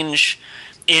change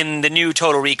in the new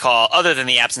Total Recall, other than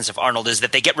the absence of Arnold, is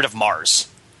that they get rid of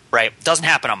Mars. Right? Doesn't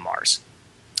happen on Mars.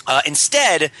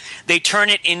 Instead, they turn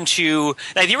it into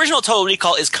the original Total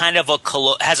Recall is kind of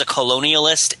has a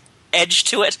colonialist edge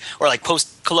to it, or like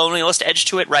post-colonialist edge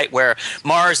to it, right? Where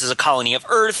Mars is a colony of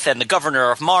Earth, and the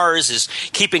governor of Mars is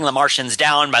keeping the Martians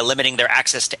down by limiting their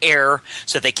access to air,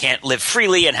 so they can't live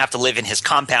freely and have to live in his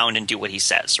compound and do what he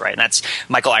says, right? And that's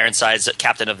Michael Ironsides,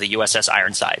 captain of the USS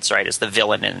Ironsides, right? Is the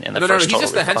villain in the first. No,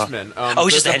 he's just the henchman.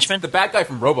 He's just the henchman. The bad guy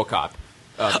from RoboCop.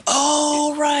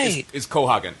 Right. Is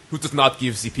Cohagen, who does not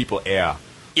give the people air.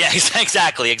 Yeah,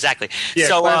 exactly. Yeah,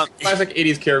 so, classic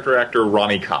 80s character actor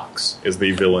Ronnie Cox is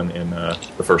the villain in the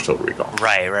first Total Recall.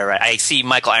 Right. I see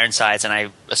Michael Ironsides, and I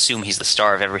assume he's the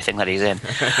star of everything that he's in.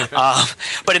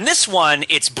 But in this one,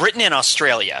 it's Britain and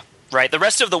Australia. Right, the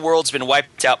rest of the world's been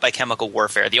wiped out by chemical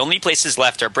warfare. The only places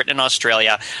left are Britain and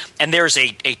Australia, and there's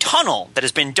a tunnel that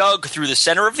has been dug through the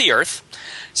center of the Earth.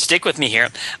 Stick with me here.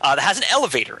 That has an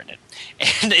elevator in it.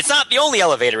 And it's not the only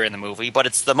elevator in the movie, but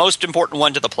it's the most important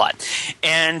one to the plot.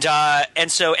 And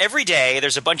so every day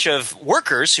there's a bunch of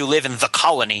workers who live in the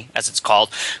colony, as it's called,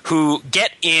 who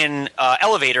get in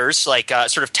elevators, like a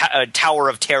sort of a Tower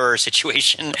of Terror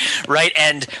situation, right,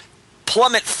 and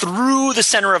plummet through the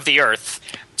center of the Earth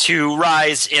to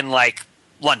rise in like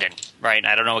London, right?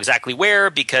 I don't know exactly where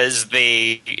because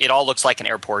it all looks like an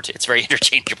airport. It's very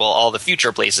interchangeable, all the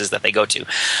future places that they go to.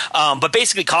 But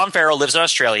basically, Colin Farrell lives in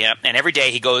Australia, and every day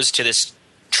he goes to this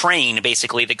train,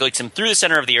 basically, that goes him through the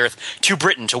center of the Earth to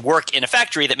Britain to work in a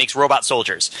factory that makes robot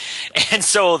soldiers. And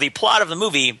so the plot of the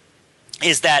movie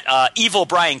is that evil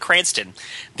Bryan Cranston,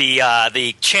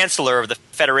 the Chancellor of the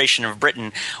Federation of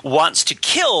Britain, wants to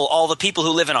kill all the people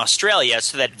who live in Australia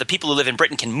so that the people who live in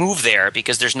Britain can move there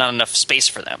because there's not enough space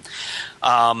for them.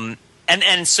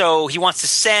 And so he wants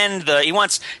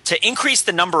to increase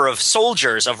the number of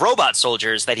soldiers, of robot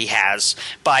soldiers that he has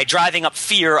by driving up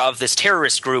fear of this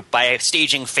terrorist group by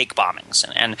staging fake bombings.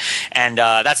 And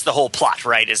that's the whole plot,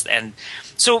 right?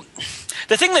 So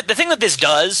the thing that this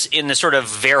does in the sort of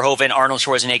Verhoeven, Arnold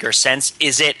Schwarzenegger sense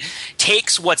is it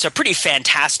takes what's a pretty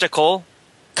fantastical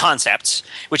concept,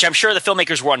 which I'm sure the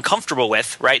filmmakers were uncomfortable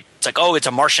with, right? It's like, it's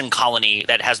a Martian colony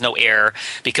that has no air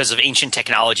because of ancient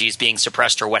technologies being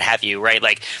suppressed or what have you, right?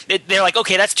 Like they're like,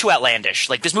 okay, that's too outlandish.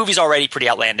 Like this movie's already pretty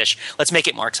outlandish. Let's make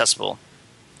it more accessible.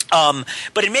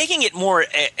 But in making it more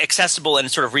accessible and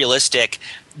sort of realistic,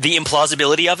 the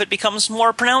implausibility of it becomes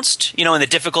more pronounced. And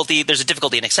there's a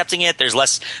difficulty in accepting it. There's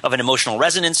less of an emotional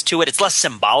resonance to it. It's less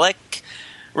symbolic,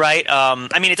 right?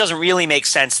 I mean, it doesn't really make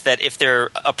sense that if they're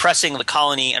oppressing the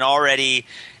colony and already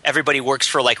everybody works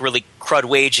for like really crud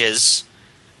wages,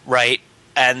 right?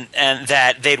 And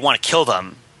that they'd want to kill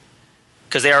them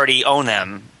because they already own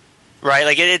them, right?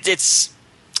 Like it's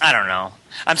I don't know.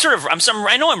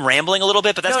 I know I'm rambling a little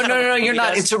bit, but that's no. You're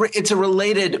not. It's a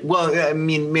related. Well, I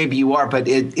mean, maybe you are, but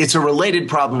it's a related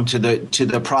problem to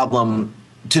the problem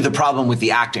with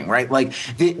the acting, right? Like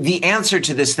the answer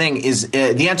to this thing is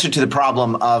the answer to the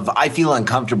problem of I feel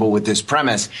uncomfortable with this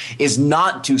premise is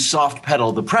not to soft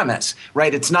pedal the premise,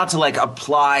 right? It's not to like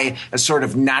apply a sort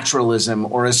of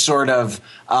naturalism or a sort of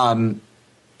a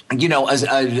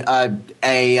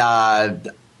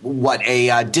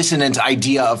dissonant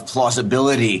idea of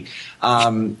plausibility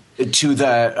to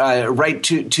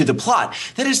the plot.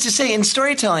 That is to say, in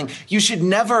storytelling, you should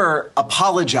never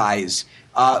apologize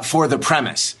for the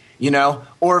premise,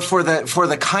 or for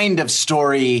the kind of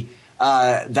story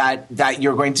that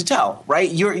you're going to tell, right?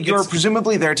 You're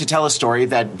presumably there to tell a story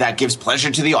that gives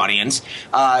pleasure to the audience,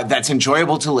 that's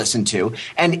enjoyable to listen to.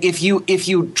 And if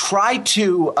you try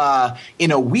to,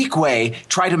 in a weak way,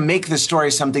 try to make the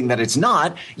story something that it's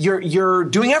not, you're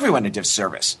doing everyone a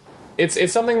disservice.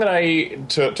 It's something that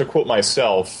to quote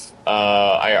myself,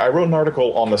 I wrote an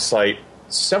article on the site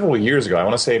several years ago, I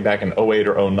want to say back in 08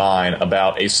 or 09,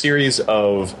 about a series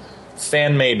of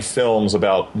fan-made films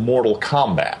about Mortal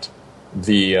Kombat,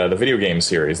 the video game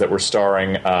series that were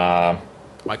starring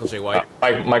Michael J. White.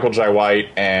 Michael J. White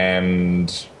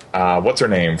and what's her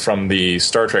name from the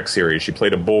Star Trek series? She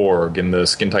played a Borg in the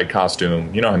skin-tight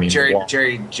costume. You know what I mean?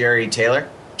 Jerry Taylor?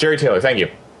 Jerry Taylor, thank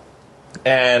you.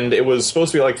 And it was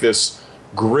supposed to be like this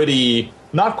gritty,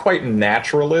 not quite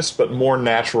naturalist, but more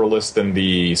naturalist than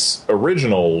the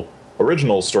original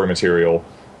story material,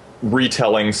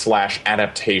 retelling /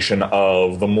 adaptation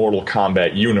of the Mortal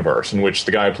Kombat universe, in which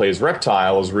the guy who plays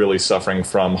Reptile is really suffering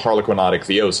from harlequinotic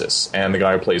theosis, and the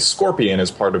guy who plays Scorpion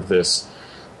is part of this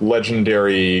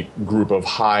legendary group of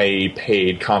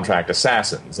high-paid contract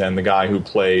assassins, and the guy who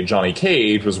played Johnny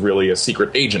Cage was really a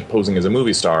secret agent posing as a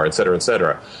movie star, etc.,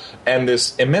 etc. And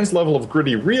this immense level of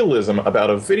gritty realism about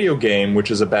a video game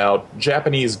which is about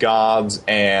Japanese gods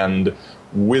and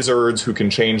wizards who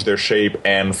can change their shape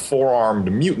and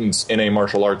four-armed mutants in a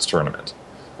martial arts tournament.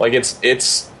 Like it's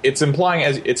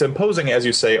imposing, as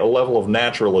you say, a level of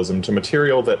naturalism to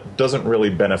material that doesn't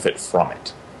really benefit from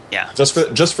it. Yeah. Just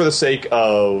for the sake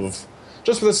of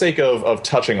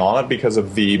touching on it, because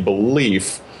of the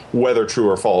belief, whether true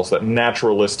or false, that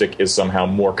naturalistic is somehow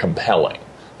more compelling,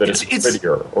 that it's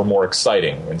prettier or more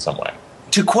exciting in some way.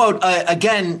 To quote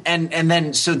again, and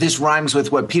then so this rhymes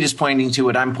with what Pete is pointing to,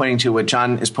 what I'm pointing to, what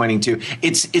John is pointing to.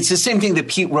 It's the same thing that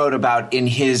Pete wrote about in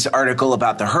his article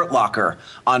about the Hurt Locker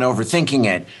on Overthinking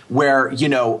It, where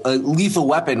Lethal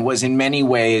Weapon was in many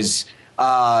ways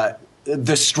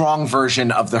the strong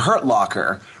version of the Hurt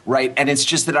Locker, right? And it's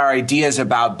just that our ideas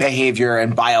about behavior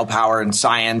and biopower and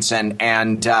science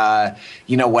and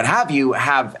what have you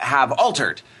have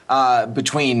altered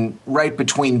between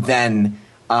then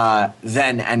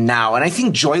and now. And I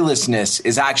think joylessness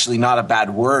is actually not a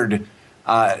bad word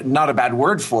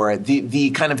for it.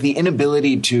 The kind of the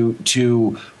inability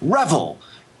to revel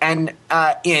and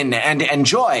in and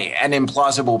enjoy an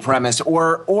implausible premise,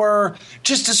 or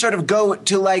just to sort of go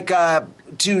to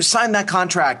to sign that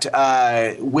contract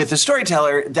with a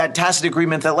storyteller, that tacit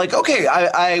agreement that okay,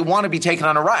 I want to be taken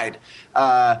on a ride.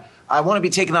 I want to be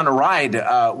taken on a ride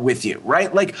with you,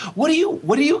 right? Like, what do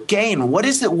you gain? What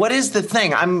is the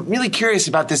thing? I'm really curious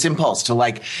about this impulse to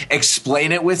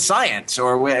explain it with science,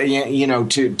 or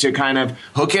to kind of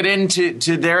hook it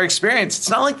into their experience. It's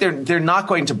not like they're not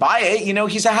going to buy it.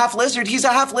 He's a half lizard. He's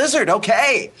a half lizard.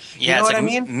 Okay, yeah, you know what I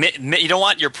mean? You don't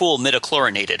want your pool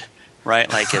midichlorinated. Right,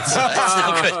 it's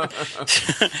no good.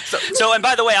 So, and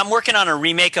by the way, I'm working on a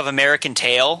remake of American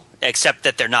Tail, except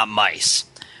that they're not mice.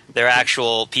 They're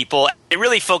actual people. It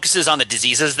really focuses on the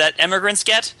diseases that immigrants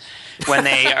get when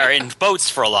they are in boats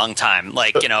for a long time.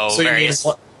 So various.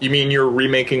 You mean you're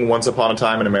remaking Once Upon a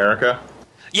Time in America?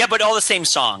 Yeah, but all the same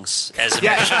songs as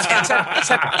Americans.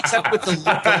 Except with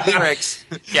the lyrics.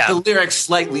 Yeah. The lyrics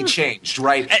slightly changed,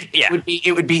 right? Yeah.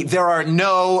 It would be there are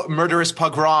no murderous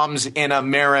pogroms in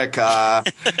America.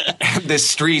 The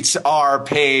streets are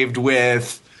paved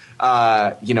with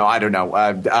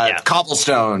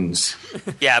cobblestones.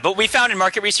 Yeah, but we found in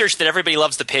market research that everybody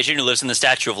loves the pigeon who lives in the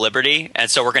Statue of Liberty,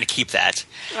 and so we're going to keep that.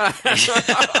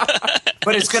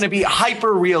 But it's going to be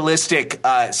hyper-realistic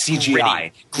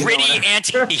CGI. Gritty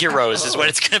anti-heroes is what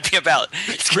it's going to be about.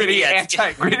 Gritty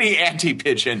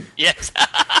anti-pigeon. Yes.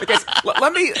 Okay,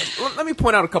 let me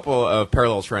point out a couple of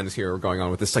parallel trends here going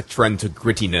on with this trend to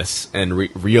grittiness and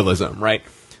realism, right?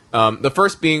 The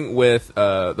first being with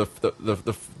the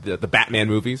Batman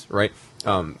movies, right?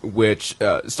 Which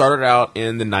started out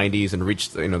in the 90s and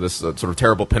reached this sort of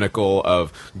terrible pinnacle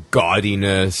of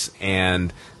gaudiness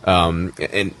and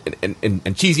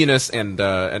cheesiness and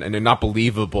not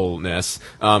believableness,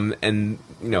 and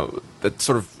that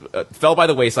sort of fell by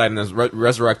the wayside and is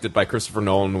resurrected by Christopher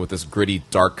Nolan with this gritty,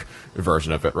 dark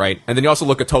version of it, right? And then you also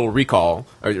look at Total Recall,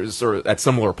 or sort of at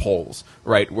similar poles,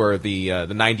 right, where the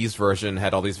 90s version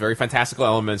had all these very fantastical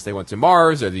elements. They went to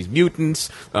Mars, there are these mutants,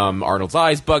 Arnold's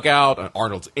eyes bug out,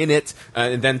 Arnold's in it,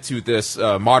 and then to this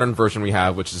modern version we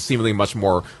have, which is seemingly much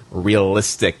more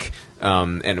realistic,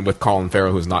 and with Colin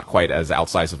Farrell, who's not quite as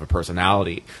outsized of a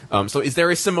personality. So is there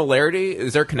a similarity?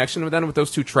 Is there a connection with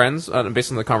those two trends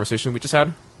based on the conversation we just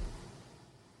had?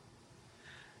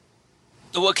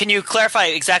 Well, can you clarify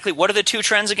exactly what are the two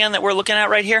trends again that we're looking at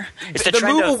right here? It's the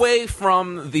move away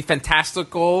from the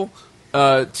fantastical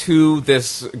to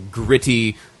this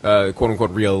gritty,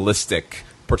 quote-unquote, realistic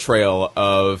portrayal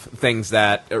of things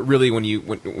that really, when you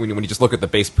just look at the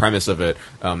base premise of it,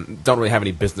 don't really have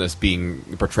any business being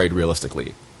portrayed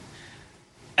realistically.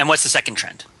 And what's the second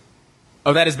trend?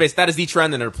 Oh, that is the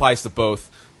trend, and it applies to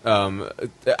both. I'm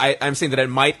saying that it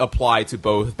might apply to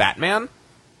both Batman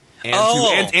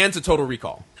and to Total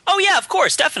Recall. Oh yeah, of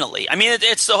course, definitely. I mean,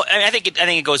 I think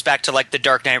it goes back to like The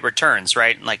Dark Knight Returns,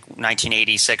 right? Like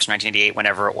 1986, 1988,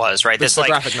 whenever it was, right? This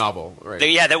graphic novel, right?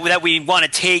 That we want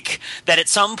to take that at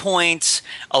some point.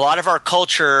 A lot of our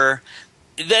culture.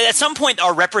 At some point,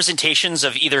 our representations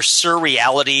of either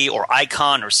surreality or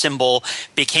icon or symbol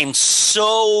became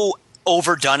so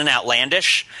overdone and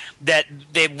outlandish that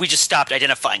we just stopped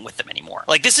identifying with them anymore.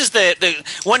 Like this is the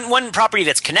one property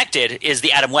that's connected is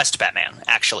the Adam West Batman,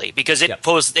 actually, because it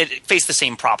faced the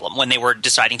same problem when they were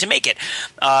deciding to make it.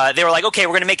 They were like, okay,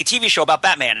 we're going to make a TV show about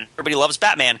Batman. Everybody loves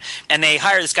Batman, and they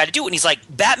hire this guy to do it. And he's like,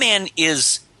 Batman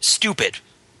is stupid.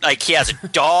 Like, he has a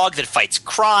dog that fights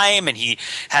crime, and he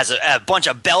has a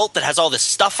belt that has all this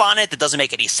stuff on it that doesn't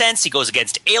make any sense. He goes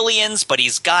against aliens, but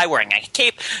he's a guy wearing a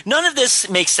cape. None of this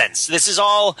makes sense. This is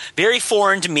all very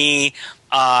foreign to me.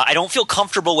 I don't feel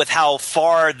comfortable with how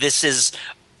far this is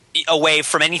away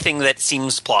from anything that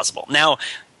seems plausible. Now,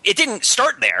 it didn't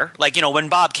start there. Like, when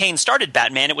Bob Kane started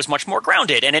Batman, it was much more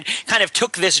grounded, and it kind of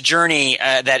took this journey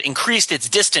that increased its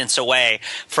distance away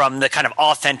from the kind of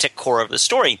authentic core of the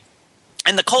story.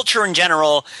 And the culture in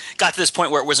general got to this point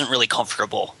where it wasn't really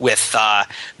comfortable with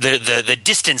the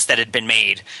distance that had been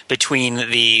made between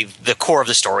the core of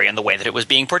the story and the way that it was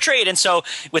being portrayed. And so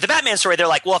with the Batman story, they're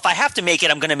like, well, if I have to make it,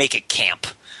 I'm going to make it camp.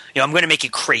 I'm going to make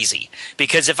it crazy,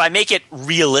 because if I make it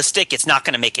realistic, it's not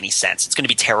going to make any sense. It's going to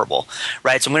be terrible,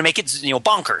 right? So I'm going to make it,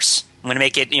 bonkers. I'm going to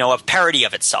make it, a parody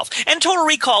of itself. And Total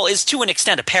Recall is, to an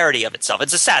extent, a parody of itself.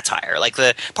 It's a satire. Like,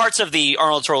 the parts of the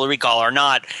Arnold Total Recall are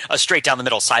not a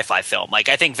straight-down-the-middle sci-fi film. Like,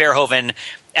 I think Verhoeven,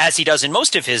 as he does in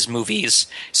most of his movies,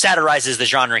 satirizes the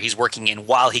genre he's working in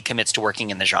while he commits to working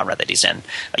in the genre that he's in.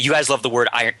 You guys love the word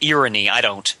irony. I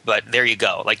don't, but there you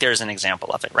go. Like, there's an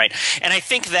example of it, right? And I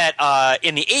think that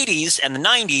in the 80s and the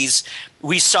 90s,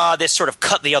 we saw this sort of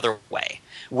cut the other way,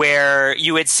 where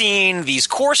you had seen these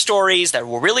core stories that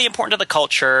were really important to the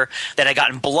culture that had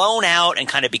gotten blown out and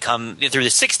kind of become, through the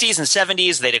 60s and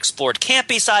 70s, they'd explored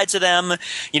campy sides of them.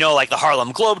 Like the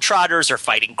Harlem Globetrotters are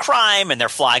fighting crime and they're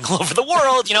flying all over the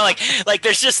world. Like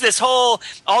there's just this whole,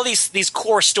 all these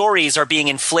core stories are being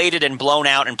inflated and blown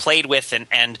out and played with,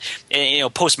 and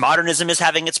postmodernism is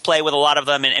having its play with a lot of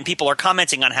them, and people are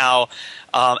commenting on how,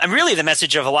 and really the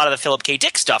message of a lot of the Philip K.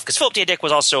 Dick stuff, because Philip K. Dick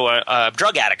was also a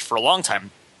drug addict for a long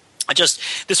time. Just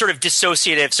the sort of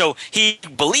dissociative. So he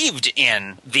believed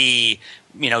in the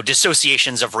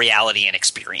dissociations of reality and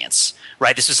experience,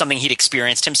 right? This was something he'd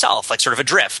experienced himself, like sort of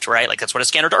adrift, right? Like that's what A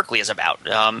Scanner Darkly is about.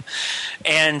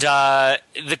 And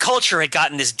the culture had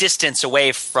gotten this distance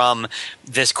away from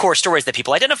this core stories that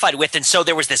people identified with, and so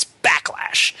there was this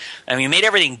backlash. I mean, made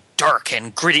everything dark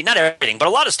and gritty. Not everything, but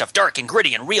a lot of stuff dark and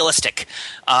gritty and realistic.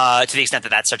 To the extent that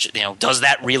that's such, does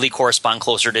that really correspond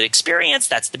closer to experience?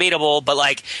 That's debatable. But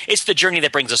like, it's the journey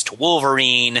that brings us to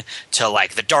Wolverine, to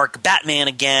like the dark Batman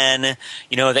again.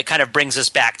 That kind of brings us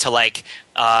back to like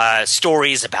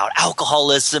stories about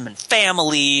alcoholism and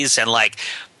families, and like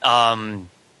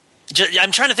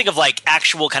I'm trying to think of like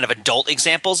actual kind of adult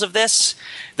examples of this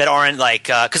that aren't like,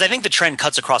 because I think the trend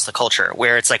cuts across the culture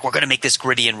where it's like we're going to make this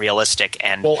gritty and realistic.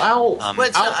 And well, I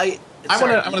want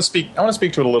to speak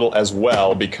to it a little as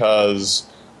well, because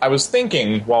I was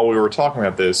thinking while we were talking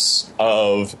about this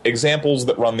of examples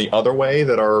that run the other way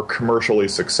that are commercially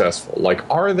successful. Like,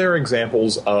 are there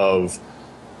examples of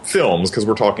films, because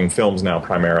we're talking films now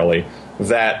primarily,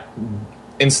 that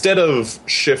instead of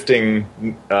shifting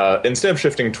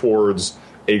towards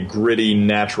a gritty,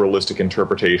 naturalistic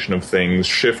interpretation of things,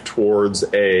 shift towards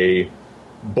a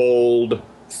bold,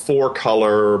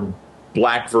 four-color,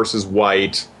 black versus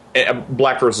white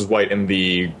in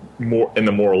the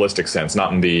moralistic sense,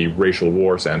 not in the racial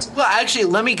war sense. Well, actually,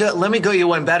 let me go you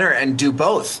one better and do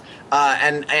both,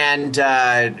 bring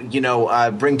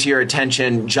to your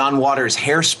attention John Waters'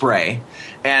 Hairspray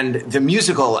and the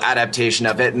musical adaptation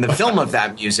of it and the film of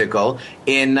that musical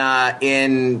in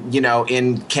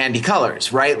Candy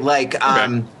Colors, right? Like.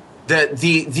 Okay.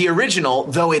 The original,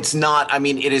 though it's not, I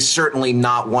mean, it is certainly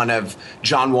not one of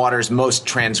John Waters' most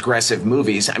transgressive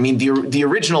movies. I mean, the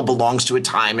original belongs to a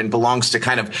time and belongs to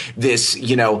kind of this,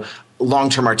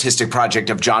 long-term artistic project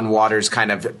of John Waters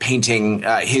kind of painting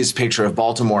his picture of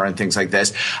Baltimore and things like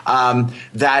this.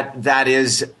 That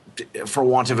is, for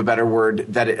want of a better word,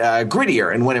 that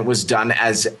grittier. And when it was done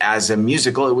as a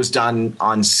musical, it was done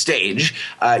on stage.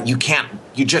 You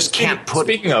just can't put.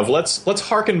 Speaking of, let's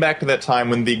harken back to that time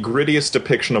when the grittiest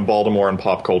depiction of Baltimore in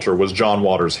pop culture was John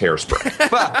Waters'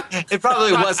 Hairspray. Well, it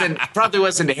probably wasn't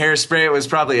Hairspray. It was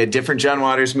probably a different John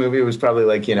Waters movie. It was probably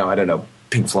like I don't know,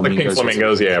 Pink Flamingos. Like Pink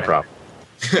Flamingos, yeah, probably.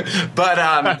 But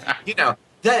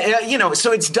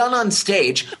so it's done on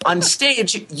stage. On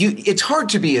stage, it's hard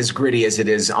to be as gritty as it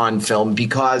is on film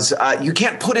because you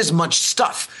can't put as much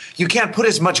stuff. You can't put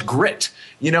as much grit.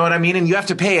 You know what I mean? And you have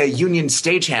to pay a union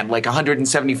stagehand like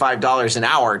 $175 an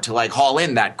hour to like haul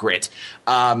in that grit.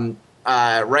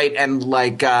 Right? And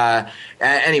like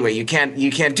anyway, you can't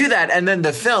do that. And then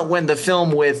the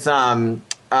film with John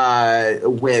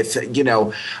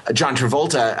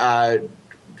Travolta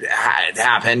had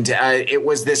happened. It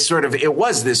was this sort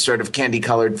of candy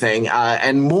colored thing,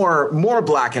 and more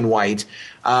black and white,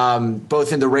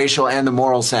 both in the racial and the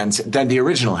moral sense than the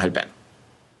original had been.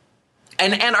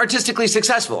 And artistically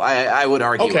successful, I would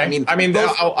argue. Okay,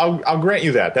 I'll grant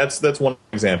you that. That's one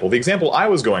example. The example I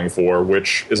was going for,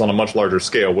 which is on a much larger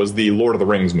scale, was the Lord of the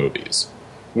Rings movies,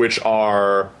 which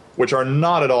are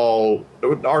not at all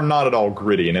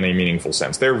gritty in any meaningful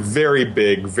sense. They're very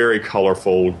big, very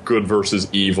colorful, good versus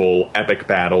evil, epic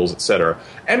battles, etc.,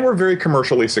 and were very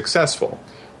commercially successful.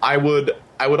 I would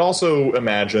also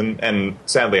imagine, and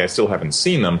sadly I still haven't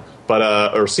seen them, but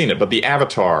the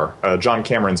Avatar, John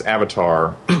Cameron's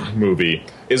Avatar movie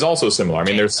is also similar. I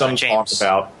mean, there's some talk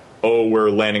about, we're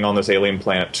landing on this alien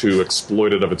planet to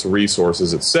exploit it of its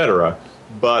resources, etc.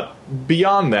 But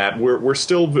beyond that, we're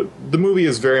still, the movie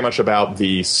is very much about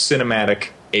the cinematic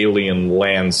alien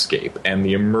landscape and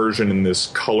the immersion in this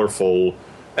colorful,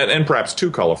 and perhaps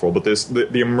too colorful, but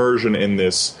the immersion in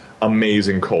this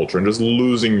amazing culture and just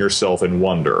losing yourself in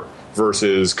wonder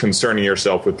versus concerning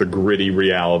yourself with the gritty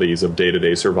realities of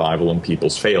day-to-day survival and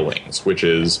people's failings, which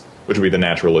would be the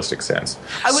naturalistic sense.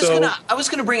 I was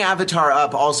gonna bring Avatar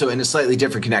up also in a slightly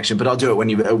different connection, but I'll do it when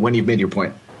you've made your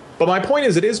point. But my point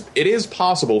is, it is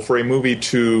possible for a movie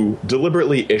to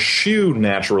deliberately eschew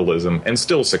naturalism and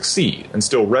still succeed, and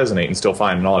still resonate, and still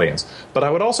find an audience. But I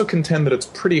would also contend that it's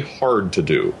pretty hard to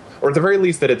do, or at the very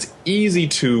least that it's easy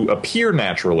to appear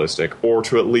naturalistic, or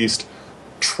to at least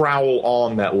trowel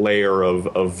on that layer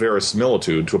of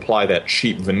verisimilitude, to apply that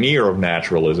cheap veneer of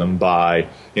naturalism by,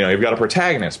 you've got a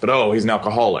protagonist, but he's an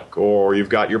alcoholic, or you've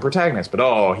got your protagonist,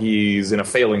 but he's in a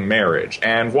failing marriage,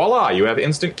 and voila, you have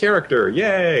instant character,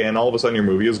 yay, and all of a sudden your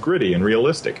movie is gritty and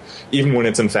realistic, even when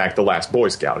it's in fact The Last Boy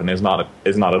Scout and is not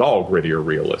at all gritty or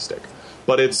realistic.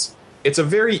 But it's a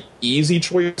very easy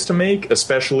choice to make,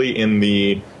 especially in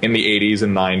the 80s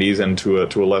and 90s, and to a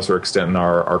lesser extent in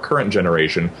our current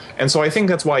generation. And so I think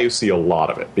that's why you see a lot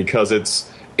of it, because it's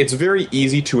very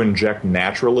easy to inject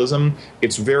naturalism.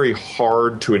 It's very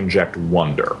hard to inject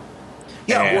wonder.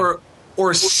 Yeah,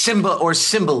 or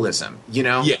symbolism.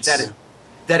 Yes.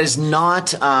 That is not.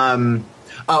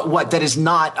 That is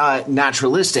not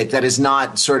naturalistic. That is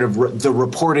not sort of the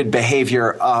reported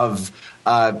behavior of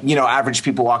average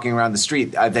people walking around the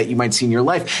street that you might see in your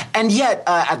life, and yet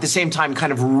at the same time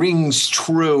kind of rings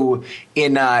true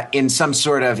in some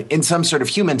sort of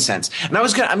human sense. And I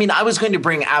was going to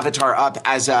bring Avatar up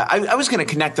as I was going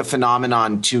to connect the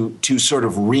phenomenon to sort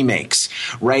of remakes,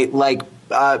 right? Like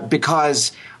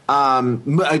because.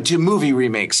 To movie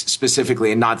remakes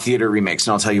specifically, and not theater remakes,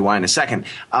 and I'll tell you why in a second.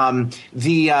 Wow,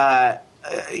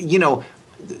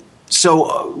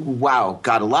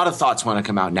 God, a lot of thoughts want to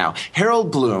come out now.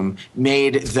 Harold Bloom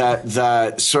made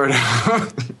the sort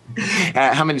of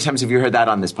How many times have you heard that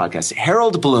on this podcast?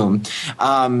 Harold Bloom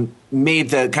made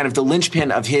the kind of the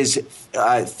linchpin of his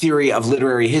theory of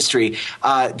literary history,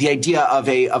 the idea of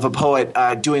a poet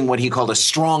doing what he called a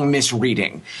strong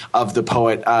misreading of the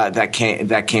poet that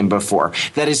came before.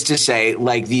 That is to say,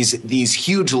 like these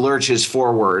huge lurches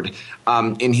forward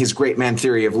in his great man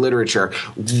theory of literature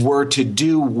were to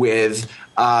do with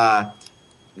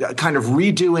kind of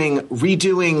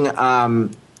redoing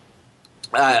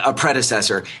a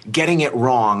predecessor, getting it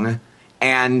wrong,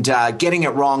 and getting it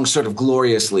wrong sort of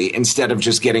gloriously instead of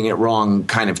just getting it wrong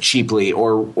kind of cheaply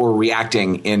or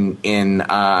reacting in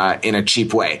a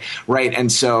cheap way, right?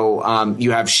 And so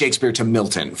you have Shakespeare to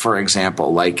Milton, for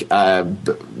example, like a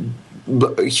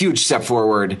huge step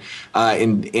forward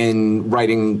in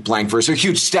writing blank verse, or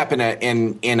huge step in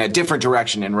a different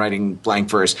direction in writing blank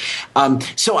verse.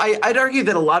 So I'd argue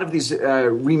that a lot of these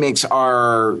remakes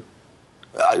are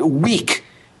weak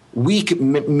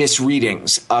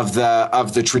misreadings of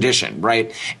the tradition,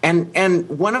 right? And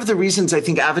one of the reasons I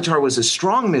think Avatar was a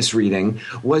strong misreading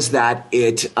was that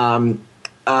it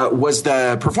was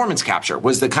the performance capture,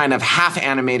 was the kind of half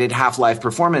animated, half live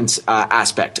performance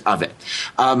aspect of it.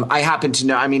 I happen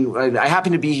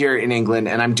to be here in England,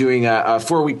 and I'm doing a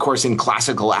 4-week course in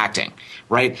classical acting,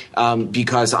 right?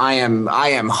 Because I am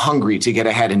hungry to get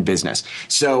ahead in business.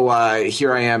 So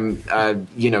here I am,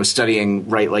 studying,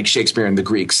 right, like Shakespeare and the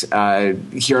Greeks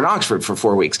here in Oxford for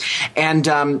 4 weeks,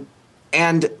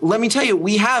 and let me tell you,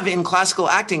 we have in classical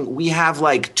acting, we have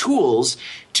like tools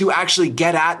to actually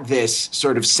get at this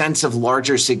sort of sense of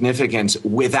larger significance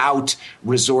without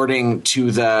resorting to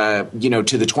the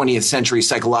 20th century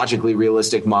psychologically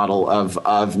realistic model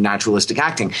of naturalistic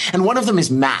acting. And one of them is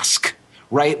mask.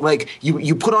 Right? Like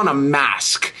you put on a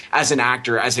mask as an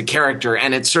actor, as a character,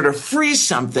 and it sort of frees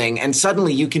something, and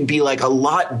suddenly you can be like a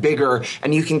lot bigger,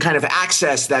 and you can kind of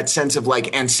access that sense of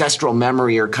like ancestral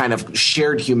memory or kind of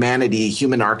shared humanity,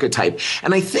 human archetype.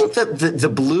 And I think that the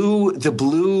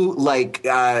blue like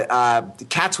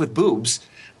cats with boobs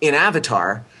in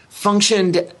Avatar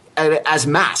functioned as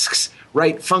masks,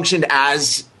 right? Functioned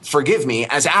as, forgive me,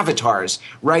 as avatars,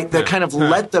 right? That kind of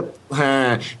let the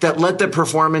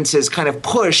performances kind of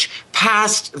push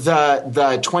past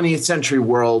the 20th century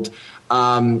world,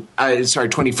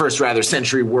 21st rather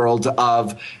century world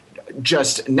of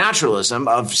just naturalism,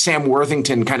 of Sam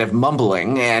Worthington kind of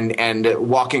mumbling and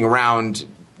walking around,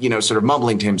 sort of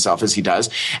mumbling to himself as he does,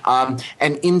 and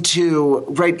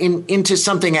into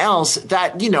something else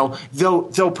that,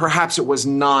 though perhaps it was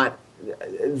not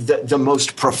the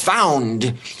most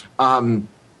profound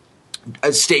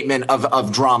statement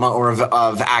of drama or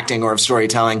of acting or of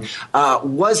storytelling,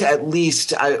 was at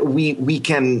least we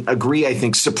can agree, I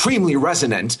think, supremely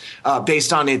resonant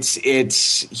based on its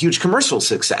huge commercial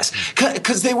success,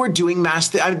 because they were doing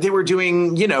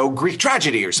Greek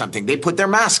tragedy or something. They put their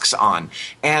masks on,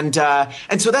 and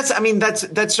so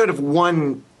that's sort of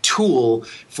one tool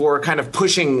for kind of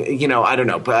pushing,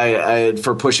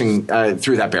 for pushing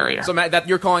through that barrier. So Matt,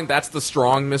 that's the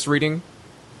strong misreading?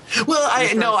 Well,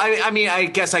 I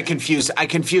guess I confused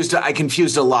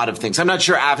a lot of things. I'm not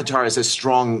sure Avatar is a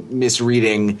strong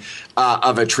misreading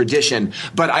of a tradition,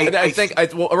 but I think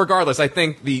regardless, I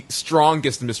think the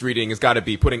strongest misreading has got to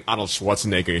be putting Arnold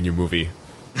Schwarzenegger in your movie.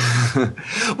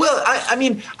 Well,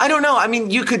 I don't know. I mean,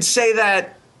 you could say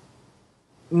that.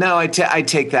 No, I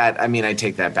take that. I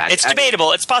take that back. It's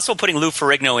debatable. It's possible putting Lou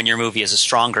Ferrigno in your movie is a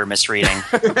stronger misreading.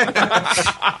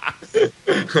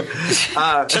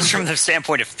 Just from the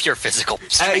standpoint of pure physical.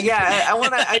 I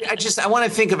want to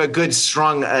think of a good,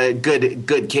 strong,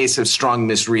 good case of strong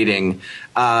misreading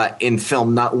in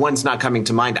film. One's not coming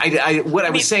to mind. What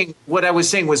I was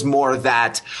saying was more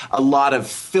that a lot of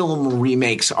film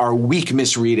remakes are weak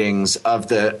misreadings of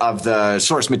the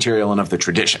source material and of the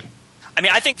tradition.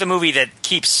 I think the movie that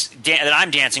that I'm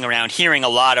dancing around hearing a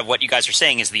lot of what you guys are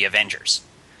saying is The Avengers,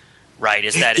 right?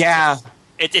 Is that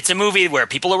it's a movie where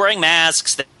people are wearing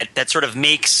masks that sort of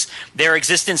makes their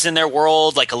existence in their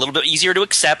world like a little bit easier to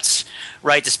accept,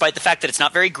 right? Despite the fact that it's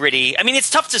not very gritty. It's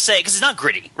tough to say because it's not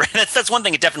gritty, right? That's one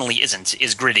thing it definitely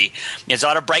is gritty. There's a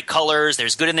lot of bright colors.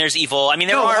 There's good and there's evil.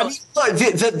 The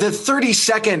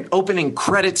 30-second opening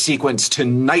credit sequence to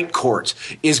Night Court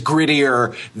is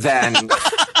grittier than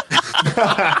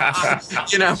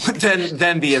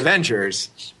than The Avengers.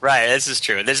 Right, this is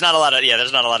true. There's not a lot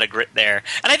of grit there.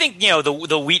 And I think,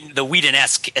 the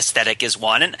Whedon-esque aesthetic is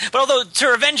one. But although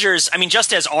to Avengers,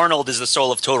 just as Arnold is the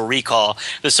soul of Total Recall,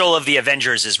 the soul of The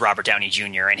Avengers is Robert Downey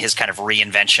Jr. and his kind of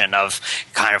reinvention of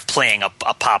kind of playing a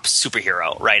pop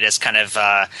superhero, right? As kind of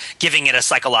giving it a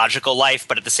psychological life,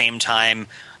 but at the same time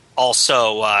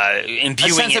also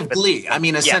imbuing a sense it of with, glee. I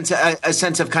mean, a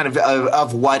sense of kind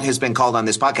of what has been called on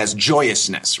this podcast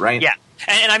joyousness, right? Yeah.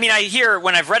 And I mean, I hear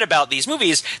when I've read about these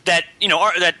movies that, you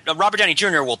know, that Robert Downey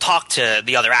Jr. will talk to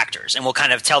the other actors and will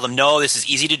kind of tell them, no, this is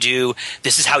easy to do.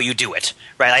 This is how you do it,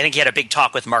 right? I think he had a big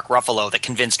talk with Mark Ruffalo that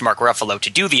convinced Mark Ruffalo to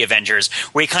do the Avengers,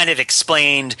 where he kind of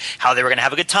explained how they were going to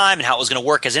have a good time and how it was going to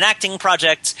work as an acting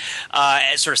project,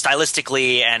 sort of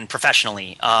stylistically and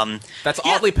professionally. That's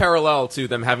oddly parallel to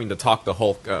them having to talk the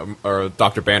Hulk or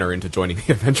Dr. Banner into joining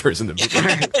the Avengers in the movie.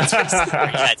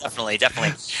 Yeah, definitely.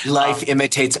 Life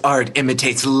imitates art,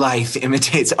 imitates life,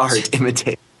 imitates art,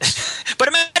 imitates. But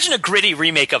imagine a gritty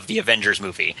remake of the Avengers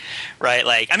movie, right?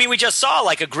 Like, I mean, we just saw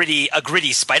like a gritty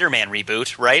Spider-Man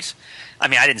reboot, right? I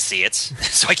mean, I didn't see it,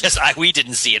 so I guess we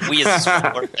didn't see it. We as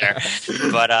a weren't there,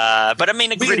 but I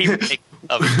mean, a gritty remake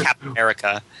of Captain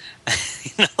America.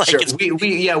 You know, like Sure,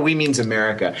 we means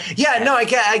America. Yeah, no, I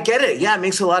get it. Yeah, it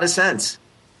makes a lot of sense.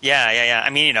 Yeah.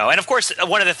 I mean, you know, and of course,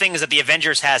 one of the things that the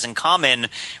Avengers has in common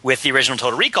with the original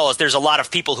Total Recall is there's a lot of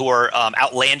people who are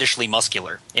outlandishly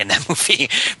muscular in that movie,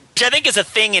 which I think is a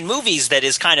thing in movies that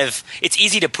is kind of, it's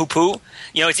easy to poo-poo.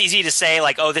 You know, it's easy to say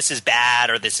like, oh, this is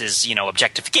bad, or this is, you know,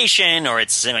 objectification, or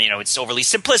it's, you know, it's overly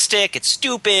simplistic, it's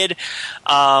stupid.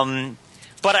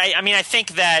 But I mean, I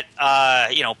think that,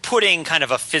 you know, putting kind of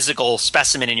a physical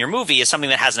specimen in your movie is something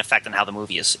that has an effect on how the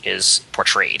movie is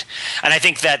portrayed. And I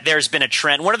think that there's been a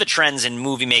trend. One of the trends in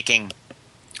movie making,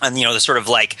 and you know, the sort of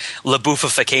like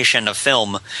laboofification of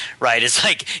film, right? Is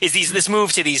this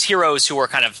move to these heroes who are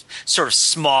kind of sort of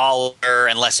smaller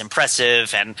and less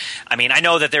impressive. And I mean, I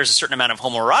know that there's a certain amount of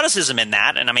homoeroticism in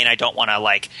that, and I mean, I don't want to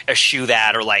like eschew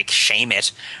that or like shame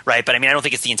it, right? But I mean, I don't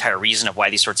think it's the entire reason of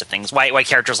why these sorts of things, why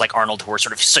characters like Arnold, who are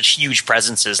sort of such huge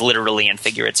presences, literally and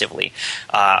figuratively,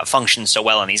 function so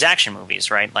well in these action movies,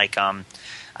 right? Like,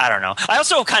 I don't know. I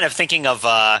also am kind of thinking of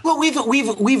well,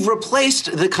 we've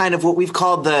replaced the kind of what we've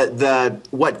called the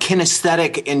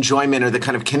kinesthetic enjoyment, or the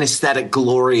kind of kinesthetic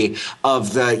glory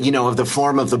of the, you know, of the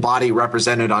form of the body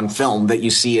represented on film that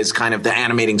you see as kind of the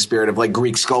animating spirit of like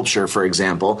Greek sculpture, for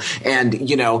example, and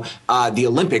you know, the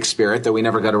Olympic spirit, though we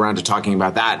never got around to talking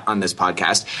about that on this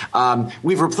podcast.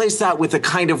 We've replaced that with the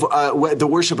kind of the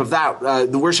worship of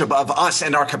that, the worship of us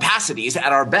and our capacities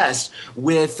at our best,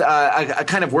 with a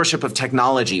kind of worship of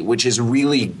technology, which is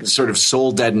really sort of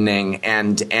soul deadening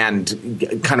and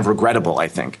kind of regrettable, I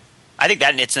think. I think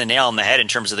that hits the nail on the head in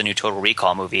terms of the new Total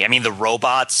Recall movie. I mean, the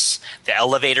robots, the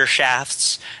elevator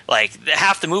shafts, like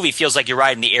half the movie feels like you're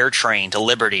riding the air train to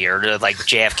Liberty or to like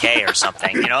JFK or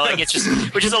something, you know, like it's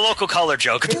just, which is a local color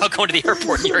joke about going to the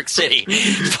airport in New York City.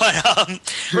 But,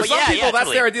 for some people,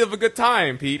 that's their idea of a good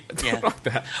time, Pete. Yeah. Like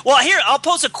that. Well, here, I'll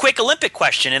pose a quick Olympic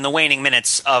question in the waning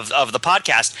minutes of the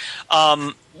podcast.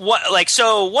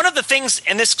 So one of the things,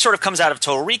 and this sort of comes out of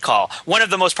Total Recall, one of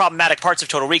the most problematic parts of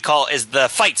Total Recall is the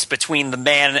fights between the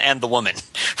man and the woman,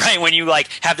 right? When you like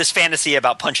have this fantasy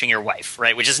about punching your wife,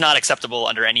 right? Which is not acceptable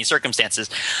under any circumstances.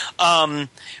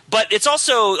 But it's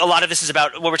also, a lot of this is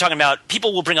about what we're talking about.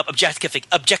 People will bring up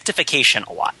objectification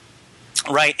a lot.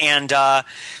 Right, and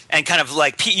kind of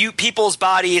like people's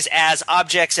bodies as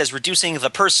objects, as reducing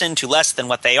the person to less than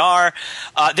what they are.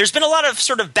 There's been a lot of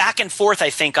sort of back and forth,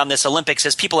 I think, on this Olympics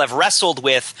as people have wrestled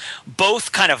with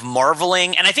both kind of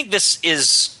marveling, and I think this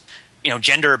is, you know,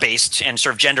 gender-based and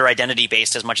sort of gender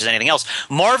identity-based as much as anything else,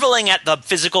 marveling at the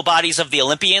physical bodies of the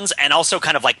Olympians, and also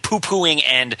kind of like poo-pooing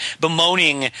and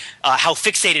bemoaning how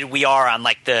fixated we are on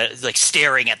like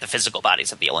staring at the physical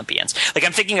bodies of the Olympians. Like,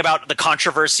 I'm thinking about the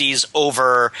controversies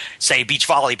over, say, beach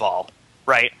volleyball,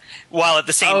 right? While at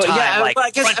the same time,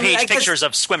 front-page pictures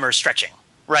of swimmers stretching.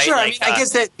 Right? Sure, Like, I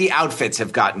guess that the outfits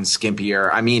have gotten skimpier.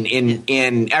 I mean,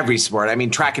 in every sport. I mean,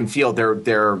 track and field,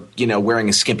 they're you know, wearing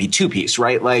a skimpy two-piece,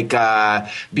 right? Like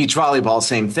beach volleyball,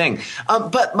 same thing.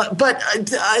 But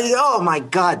oh my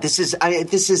God, I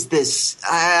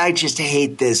just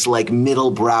hate this like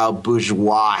middlebrow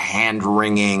bourgeois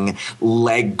hand-wringing,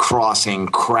 leg-crossing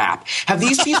crap. Have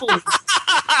these people?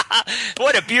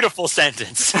 What a beautiful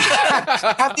sentence.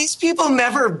 Have these people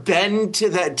never been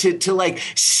to like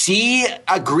see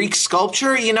a Greek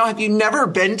sculpture? You know, have you never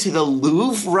been to the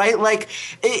Louvre, right? Like,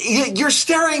 you're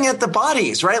staring at the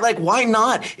bodies, right? Like, why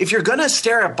not? If you're going to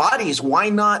stare at bodies, why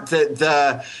not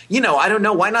the you know, I don't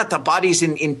know, why not the bodies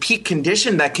in peak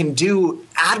condition that can do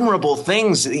admirable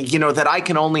things, you know, that I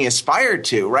can only aspire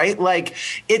to, right? Like,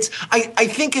 I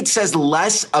think it says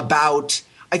less about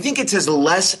I think it says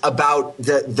less about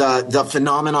the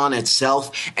phenomenon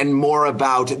itself and more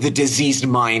about the diseased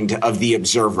mind of the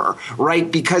observer, right?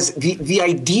 Because the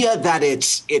idea that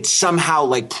it's somehow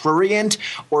like prurient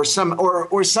or some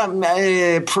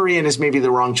prurient is maybe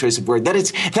the wrong choice of word, that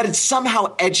it's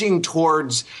somehow edging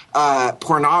towards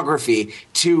pornography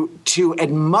to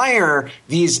admire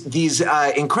these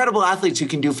incredible athletes who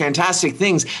can do fantastic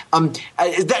things.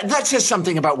 That says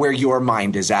something about where your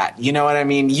mind is at. You know what I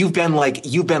mean? You've been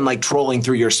like trolling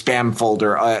through your spam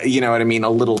folder. You know what I mean? A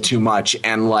little too much,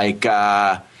 and like.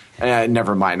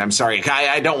 Never mind. I'm sorry.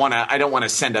 I don't want to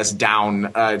send us down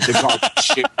the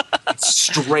garbage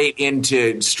straight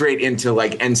into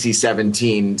like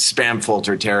NC-17 spam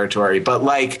filter territory. But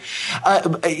like,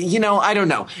 I don't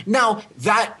know. Now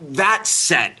that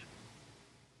said,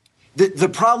 the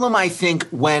problem I think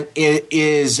when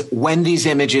these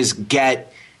images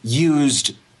get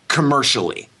used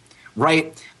commercially,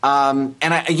 right? And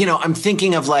I'm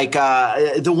thinking of like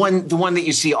the one that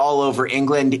you see all over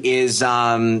England is she's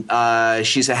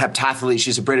a heptathlete.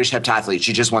 She's a British heptathlete.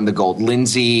 She just won the gold.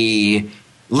 Lindsay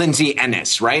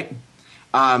Ennis, right?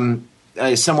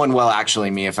 Someone will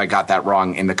actually me if I got that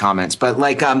wrong in the comments, but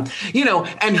like and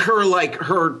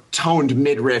her toned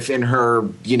midriff in her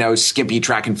skimpy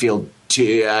track and field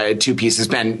two pieces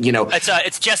been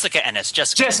it's Jessica Ennis.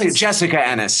 Jessica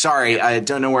Ennis. Sorry, I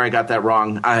don't know where I got that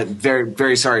wrong. Very,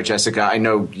 very sorry, Jessica. I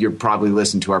know you're probably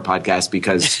listening to our podcast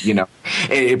because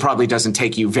it probably doesn't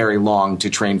take you very long to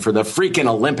train for the freaking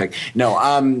Olympic.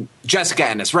 No, Jessica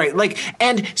Ennis, right? Like,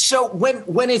 and so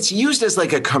when it's used as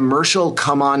like a commercial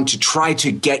come on to try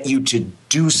to get you to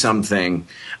do something,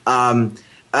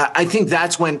 I think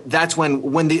that's when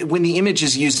the image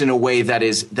is used in a way that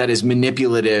is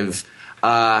manipulative.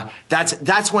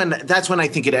 That's when I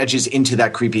think it edges into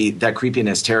that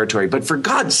creepiness territory. But for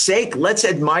God's sake, let's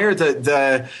admire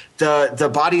the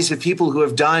bodies of people who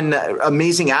have done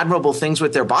amazing, admirable things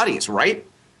with their bodies, right?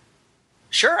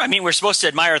 Sure. I mean, we're supposed to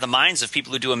admire the minds of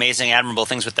people who do amazing, admirable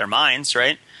things with their minds,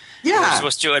 right? Yeah. We're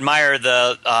supposed to admire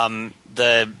the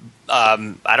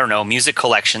I don't know, music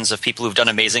collections of people who've done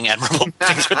amazing, admirable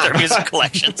things with their music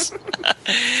collections.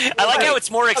 I like how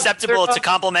it's more acceptable to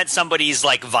compliment somebody's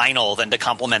like vinyl than to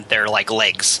compliment their like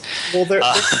legs. Well,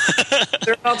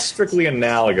 they're not strictly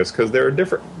analogous because there are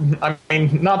different. I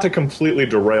mean, not to completely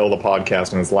derail the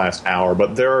podcast in its last hour,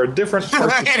 but there are different.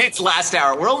 In its last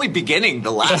hour, we're only beginning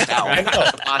the last hour.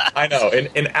 I know.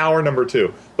 In hour number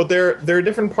 2, but there are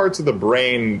different parts of the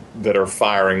brain that are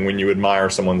firing when you admire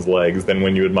someone's legs than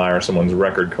when you admire someone's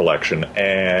record collection,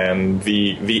 and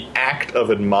the act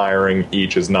of admiring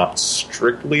each is not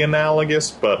strictly analogous,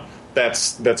 but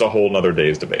that's a whole nother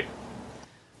day's debate.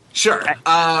 Sure.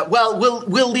 Well,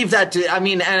 we'll leave that to. I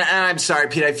mean, and I'm sorry,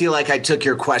 Pete. I feel like I took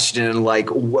your question and like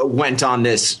went on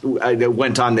this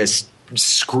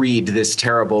screed, this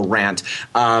terrible rant.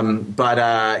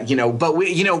 But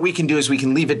we can do is we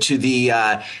can leave it to the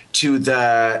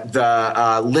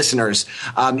listeners.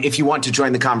 If you want to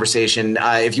join the conversation,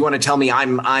 if you want to tell me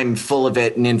I'm full of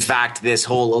it, and in fact this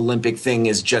whole Olympic thing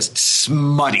is just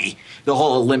smutty. The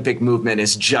whole Olympic movement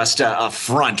is just a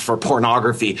front for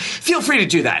pornography. Feel free to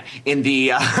do that in the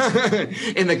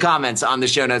in the comments on the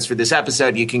show notes for this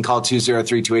episode. You can call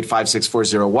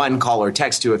 203-285-6401, call or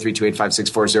text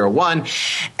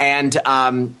 203-285-6401, and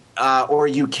or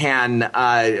you can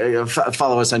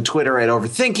follow us on Twitter at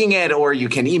Overthinking It, or you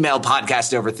can email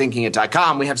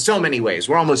podcast@overthinkingit.com. We have so many ways.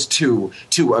 We're almost two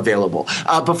available.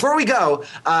 Before we go,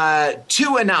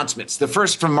 2 announcements. The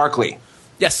first from Mark Lee.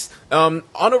 Yes, on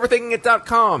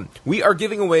overthinkingit.com, we are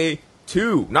giving away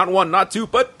 2, not 1, not 2,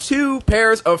 but 2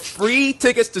 pairs of free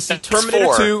tickets to see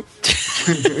Terminator 2.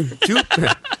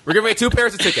 We're giving away 2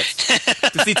 pairs of tickets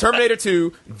to see Terminator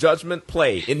 2 Judgment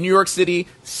Play in New York City,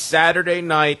 Saturday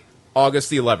night, August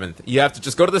the 11th. You have to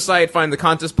just go to the site, find the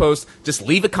contest post, just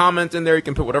leave a comment in there. You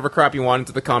can put whatever crap you want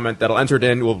into the comment. That'll enter it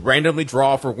in. We'll randomly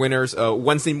draw for winners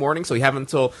Wednesday morning, so you have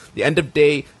until the end of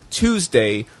day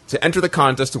Tuesday to enter the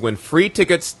contest to win free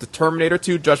tickets to Terminator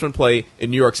 2 Judgment Play in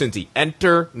New York City.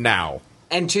 Enter now.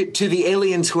 And to the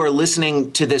aliens who are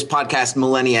listening to this podcast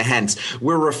millennia hence,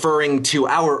 we're referring to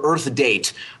our Earth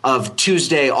date of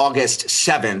Tuesday, August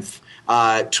 7th,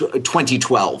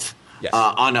 2012. Yes.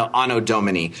 Anno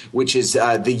Domini, which is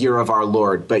the year of our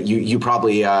Lord. But you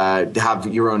probably have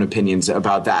your own opinions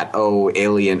about that. Oh,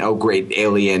 great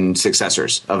alien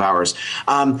successors of ours.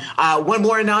 One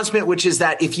more announcement, which is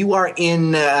that if you are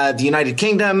in the United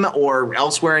Kingdom or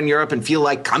elsewhere in Europe and feel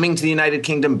like coming to the United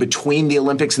Kingdom between the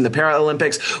Olympics and the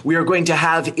Paralympics, we are going to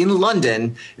have in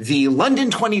London the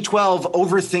London 2012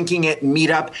 Overthinking It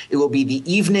meetup. It will be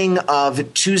the evening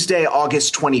of Tuesday,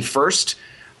 August 21st.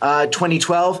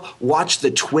 2012. Watch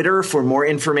the Twitter for more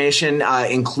information,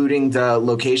 including the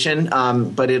location.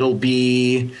 But it'll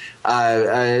be...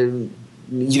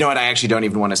 you know what? I actually don't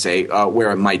even want to say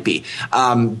where it might be.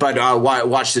 But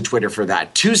watch the Twitter for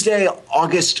that. Tuesday,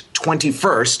 August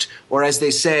 21st, or as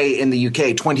they say in the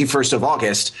UK, 21st of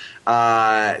August,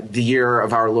 the year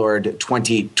of our Lord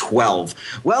 2012.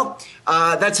 Well,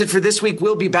 that's it for this week.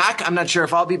 We'll be back. I'm not sure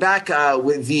if I'll be back.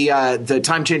 With the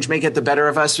time change may get the better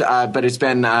of us, but it's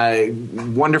been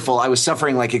wonderful. I was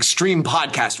suffering like extreme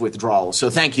podcast withdrawal, so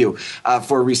thank you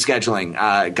for rescheduling,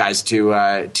 guys,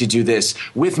 to do this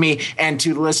with me. And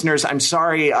to the listeners, I'm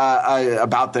sorry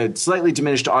about the slightly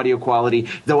diminished audio quality.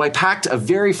 Though I packed a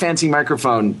very fancy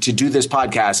microphone to do this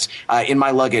podcast in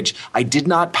my luggage, I did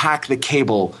not pack the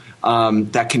cable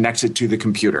that connects it to the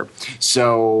computer.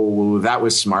 So that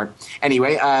was smart.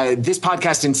 Anyway, this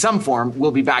podcast in some form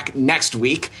will be back next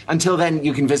week. Until then,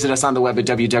 you can visit us on the web at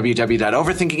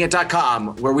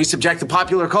www.overthinkingit.com, where we subject the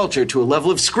popular culture to a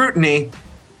level of scrutiny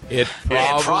It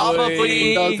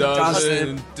probably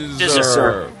doesn't deserve.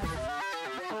 deserve.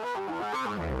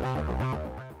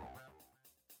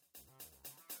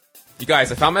 You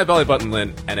guys, I found my belly button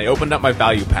lint, and I opened up my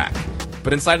value pack.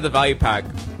 But inside of the value pack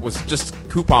was just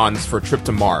coupons for a trip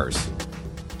to Mars.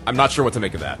 I'm not sure what to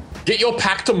make of that. Get your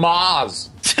pack to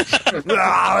Mars.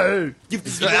 Give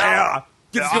these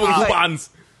people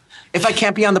coupons. If I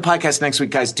can't be on the podcast next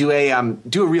week, guys, do a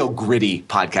real gritty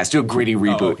podcast. Do a gritty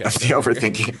reboot of the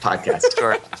Overthinking It podcast.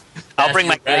 Sure. I'll bring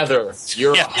my Rather,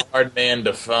 you're a hard man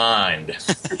to find.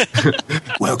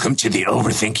 Welcome to the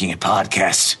Overthinking It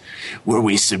podcast, where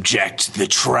we subject the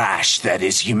trash that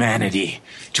is humanity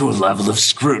to a level of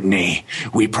scrutiny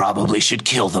we probably should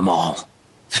kill them all.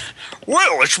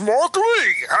 Well, it's Mark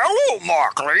Lee. Hello,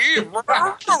 Mark Lee.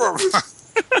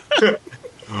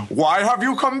 Why have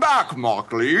you come back,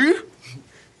 Mark Lee?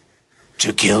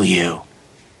 To kill you.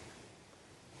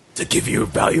 To give you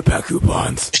value pack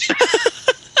coupons.